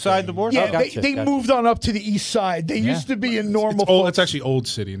building. Inside the Boers? Yeah, Gotcha. they moved on up to the east side. They used to be in normal folks. It's actually Old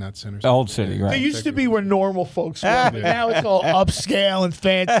City, not Center City. Old City, right. They used to be where normal folks were. But now it's all upscale and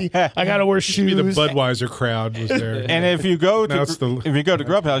fancy. I got to wear shoes. The Budweiser crowd was there. And if you go Now to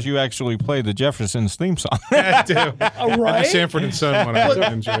Grub House, you actually play the Jeffersons theme song. I do. Right? And the Sanford and Son one I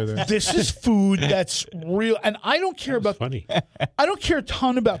really enjoy there. This is food that's real, and I don't care about. Funny. I don't care a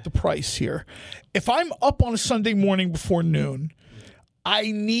ton about the price here. If I'm up on a Sunday morning before noon,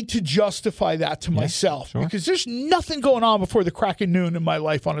 I need to justify that to myself because there's nothing going on before the crack of noon in my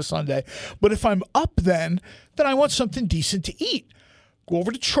life on a Sunday. But if I'm up then I want something decent to eat. Go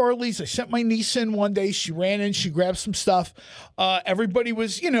over to Charlie's. I sent my niece in one day. She ran in. She grabbed some stuff. Everybody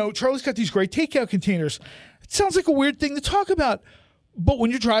was, Charlie's got these great takeout containers. It sounds like a weird thing to talk about, but when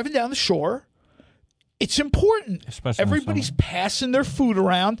you're driving down the shore, it's important. Especially everybody's passing their food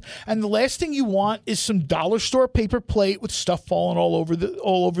around, and the last thing you want is some dollar store paper plate with stuff falling all over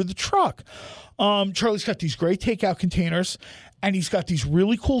the truck. Charlie's got these great takeout containers, and he's got these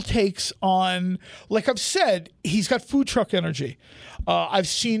really cool takes on, like I've said, he's got food truck energy. I've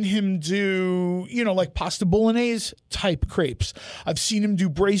seen him do, like pasta bolognese type crepes. I've seen him do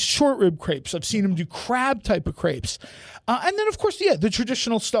braised short rib crepes. I've seen him do crab type of crepes. And then, of course, the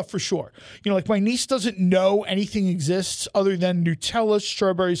traditional stuff for sure. Like my niece doesn't know anything exists other than Nutella,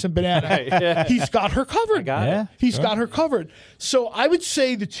 strawberries, and banana. He's got her covered. He's got her covered. So I would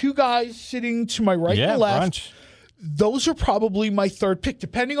say the 2 guys sitting to my right and left, brunch. Those are probably my third pick,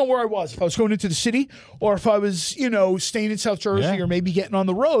 depending on where I was. If I was going into the city or if I was, staying in South Jersey or maybe getting on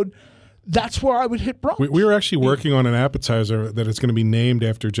the road, that's where I would hit brunch. We were actually working on an appetizer that is going to be named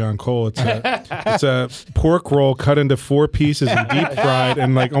after John Cole. It's a pork roll cut into 4 pieces and deep fried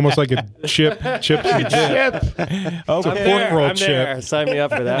and almost like a chips and dip. It's a pork roll I'm chip. there. Sign me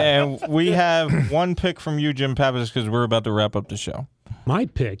up for that. And we have one pick from you, Jim Pappas, because we're about to wrap up the show. My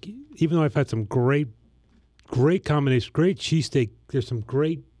pick, even though I've had some great combination, great cheesesteak. There's some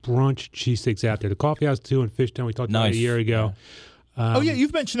great brunch cheesesteaks out there. The Coffee House 2 in Fishtown, we talked about it a year ago.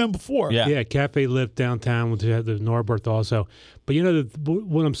 You've mentioned them before. Yeah, Cafe Lift downtown with the Norbert also. But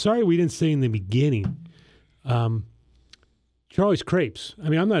what I'm sorry we didn't say in the beginning, Charlie's Crepes. I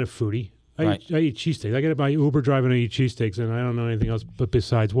mean, I'm not a foodie. I eat cheesesteaks. I get my Uber drive and I eat cheesesteaks, and I don't know anything else but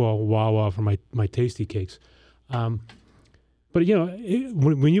besides Wawa for my tasty cakes. But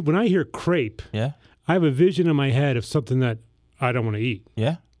when I hear crepe, I have a vision in my head of something that I don't want to eat.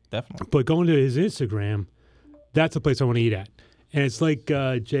 Yeah, definitely. But going to his Instagram, that's the place I want to eat at. And it's like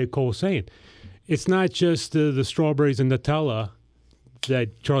J. Cole was saying, it's not just the strawberries and Nutella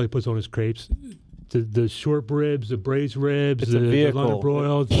that Charlie puts on his crepes. The short ribs, the braised ribs, It's a the vehicle. London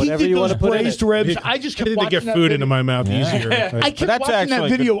broiled. He Whatever did you those wanna put in braised it. ribs. I just I kept need to watching get that food video. into my mouth easier. I kept that's watching actually that a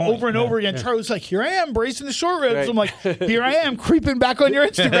video good point. over and over again. Charlie was like, "Here I am, braising the short ribs." Right. I'm like, "Here I am, creeping back on your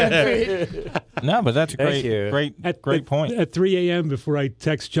Instagram feed." No, but that's a Thank you. great point. At 3 a.m. before I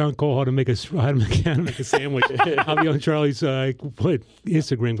text John Cole how to make a sandwich, I'll be on Charlie's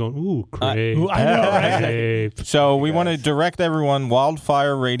Instagram going, "Ooh, crepe." I know, right? crepe." So we want to direct everyone,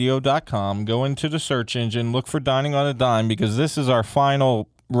 wildfireradio.com, go into the search engine, look for Dining on a Dime, because this is our final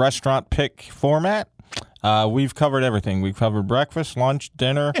restaurant pick format. We've covered everything. We've covered breakfast, lunch,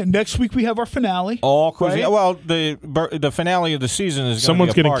 dinner, And next week we have our finale. all cuisine. Right. Well, the finale of the season is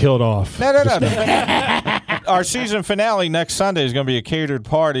Someone's going to be a getting party. killed off. No. Our season finale next Sunday is going to be a catered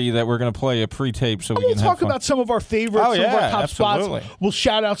party that we're going to play a pre-tape so we We'll can have talk fun. about some of our favorites, Oh, some of our yeah, top absolutely. spots. We'll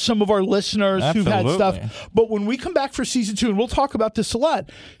shout out some of our listeners who've had Absolutely. stuff. But when we come back for season 2, and we'll talk about this a lot,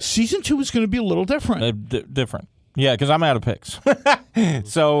 season 2 is going to be a little different. Different. Yeah, because I'm out of picks.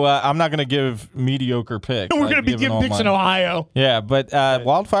 So I'm not going to give mediocre picks. We're going to be giving picks in Ohio. Yeah, but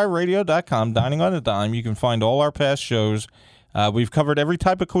wildfireradio.com, Dining on a Dime, you can find all our past shows. We've covered every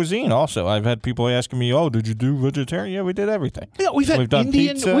type of cuisine also. I've had people asking me, "Oh, did you do vegetarian?" Yeah, we did everything. Yeah, we've had done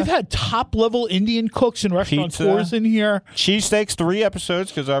Indian. pizza. We've had top-level Indian cooks and restaurateurs in here. Cheesesteaks, 3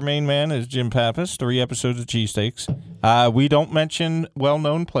 episodes, because our main man is Jim Pappas. 3 episodes of cheesesteaks. We don't mention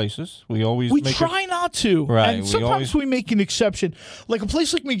well-known places. We always We make try not to, Right, and we sometimes always- we make an exception. Like a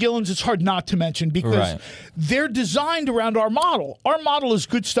place like McGillen's, it's hard not to mention because Right. they're designed around our model. Our model is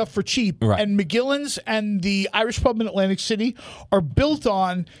good stuff for cheap, Right. and McGillen's and the Irish Pub in Atlantic City are built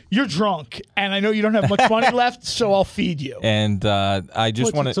on you're drunk, and I know you don't have much money left, so I'll feed you. And I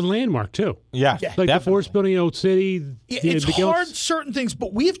just Well, want it's a to, landmark too. yeah, Like the definitely. Forest Building in Old City. It's hard certain things,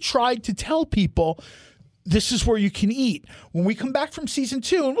 but we've tried to tell people this is where you can eat. When we come back from season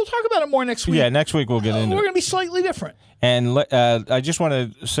 2, and we'll talk about it more next week. Yeah, next week we'll get into we're it. going to be slightly different. And I just want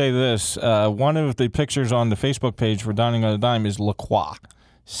to say this. One of the pictures on the Facebook page for Dining on a Dime is La Croix.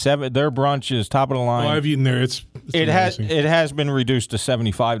 Their brunch is top of the line. Well, I've eaten there. It's it amazing. has been reduced to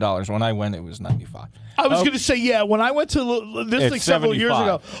 $75. When I went, it was $95. I was going to say, yeah, when I went to this It's like several years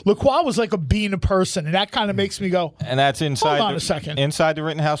ago, 75. La Croix was like a being a person, and that kind of makes me go, And that's inside. Hold on a second. Inside the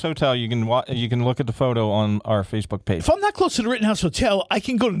Rittenhouse Hotel. You can look at the photo on our Facebook page. if I'm not close to the Rittenhouse Hotel, I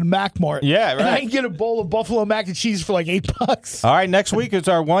can go to the Mac Mart. Yeah, And I right. can get a bowl of buffalo mac and cheese for like $8. All right, next week is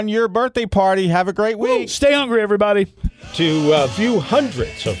our 1-year birthday party. Have a great week. Stay hungry, everybody. To view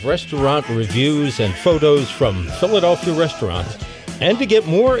hundreds of restaurant reviews and photos from Philadelphia restaurants, and to get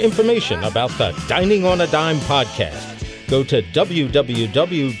more information about the Dining on a Dime podcast, go to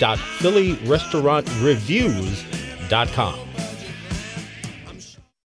www.phillyrestaurantreviews.com.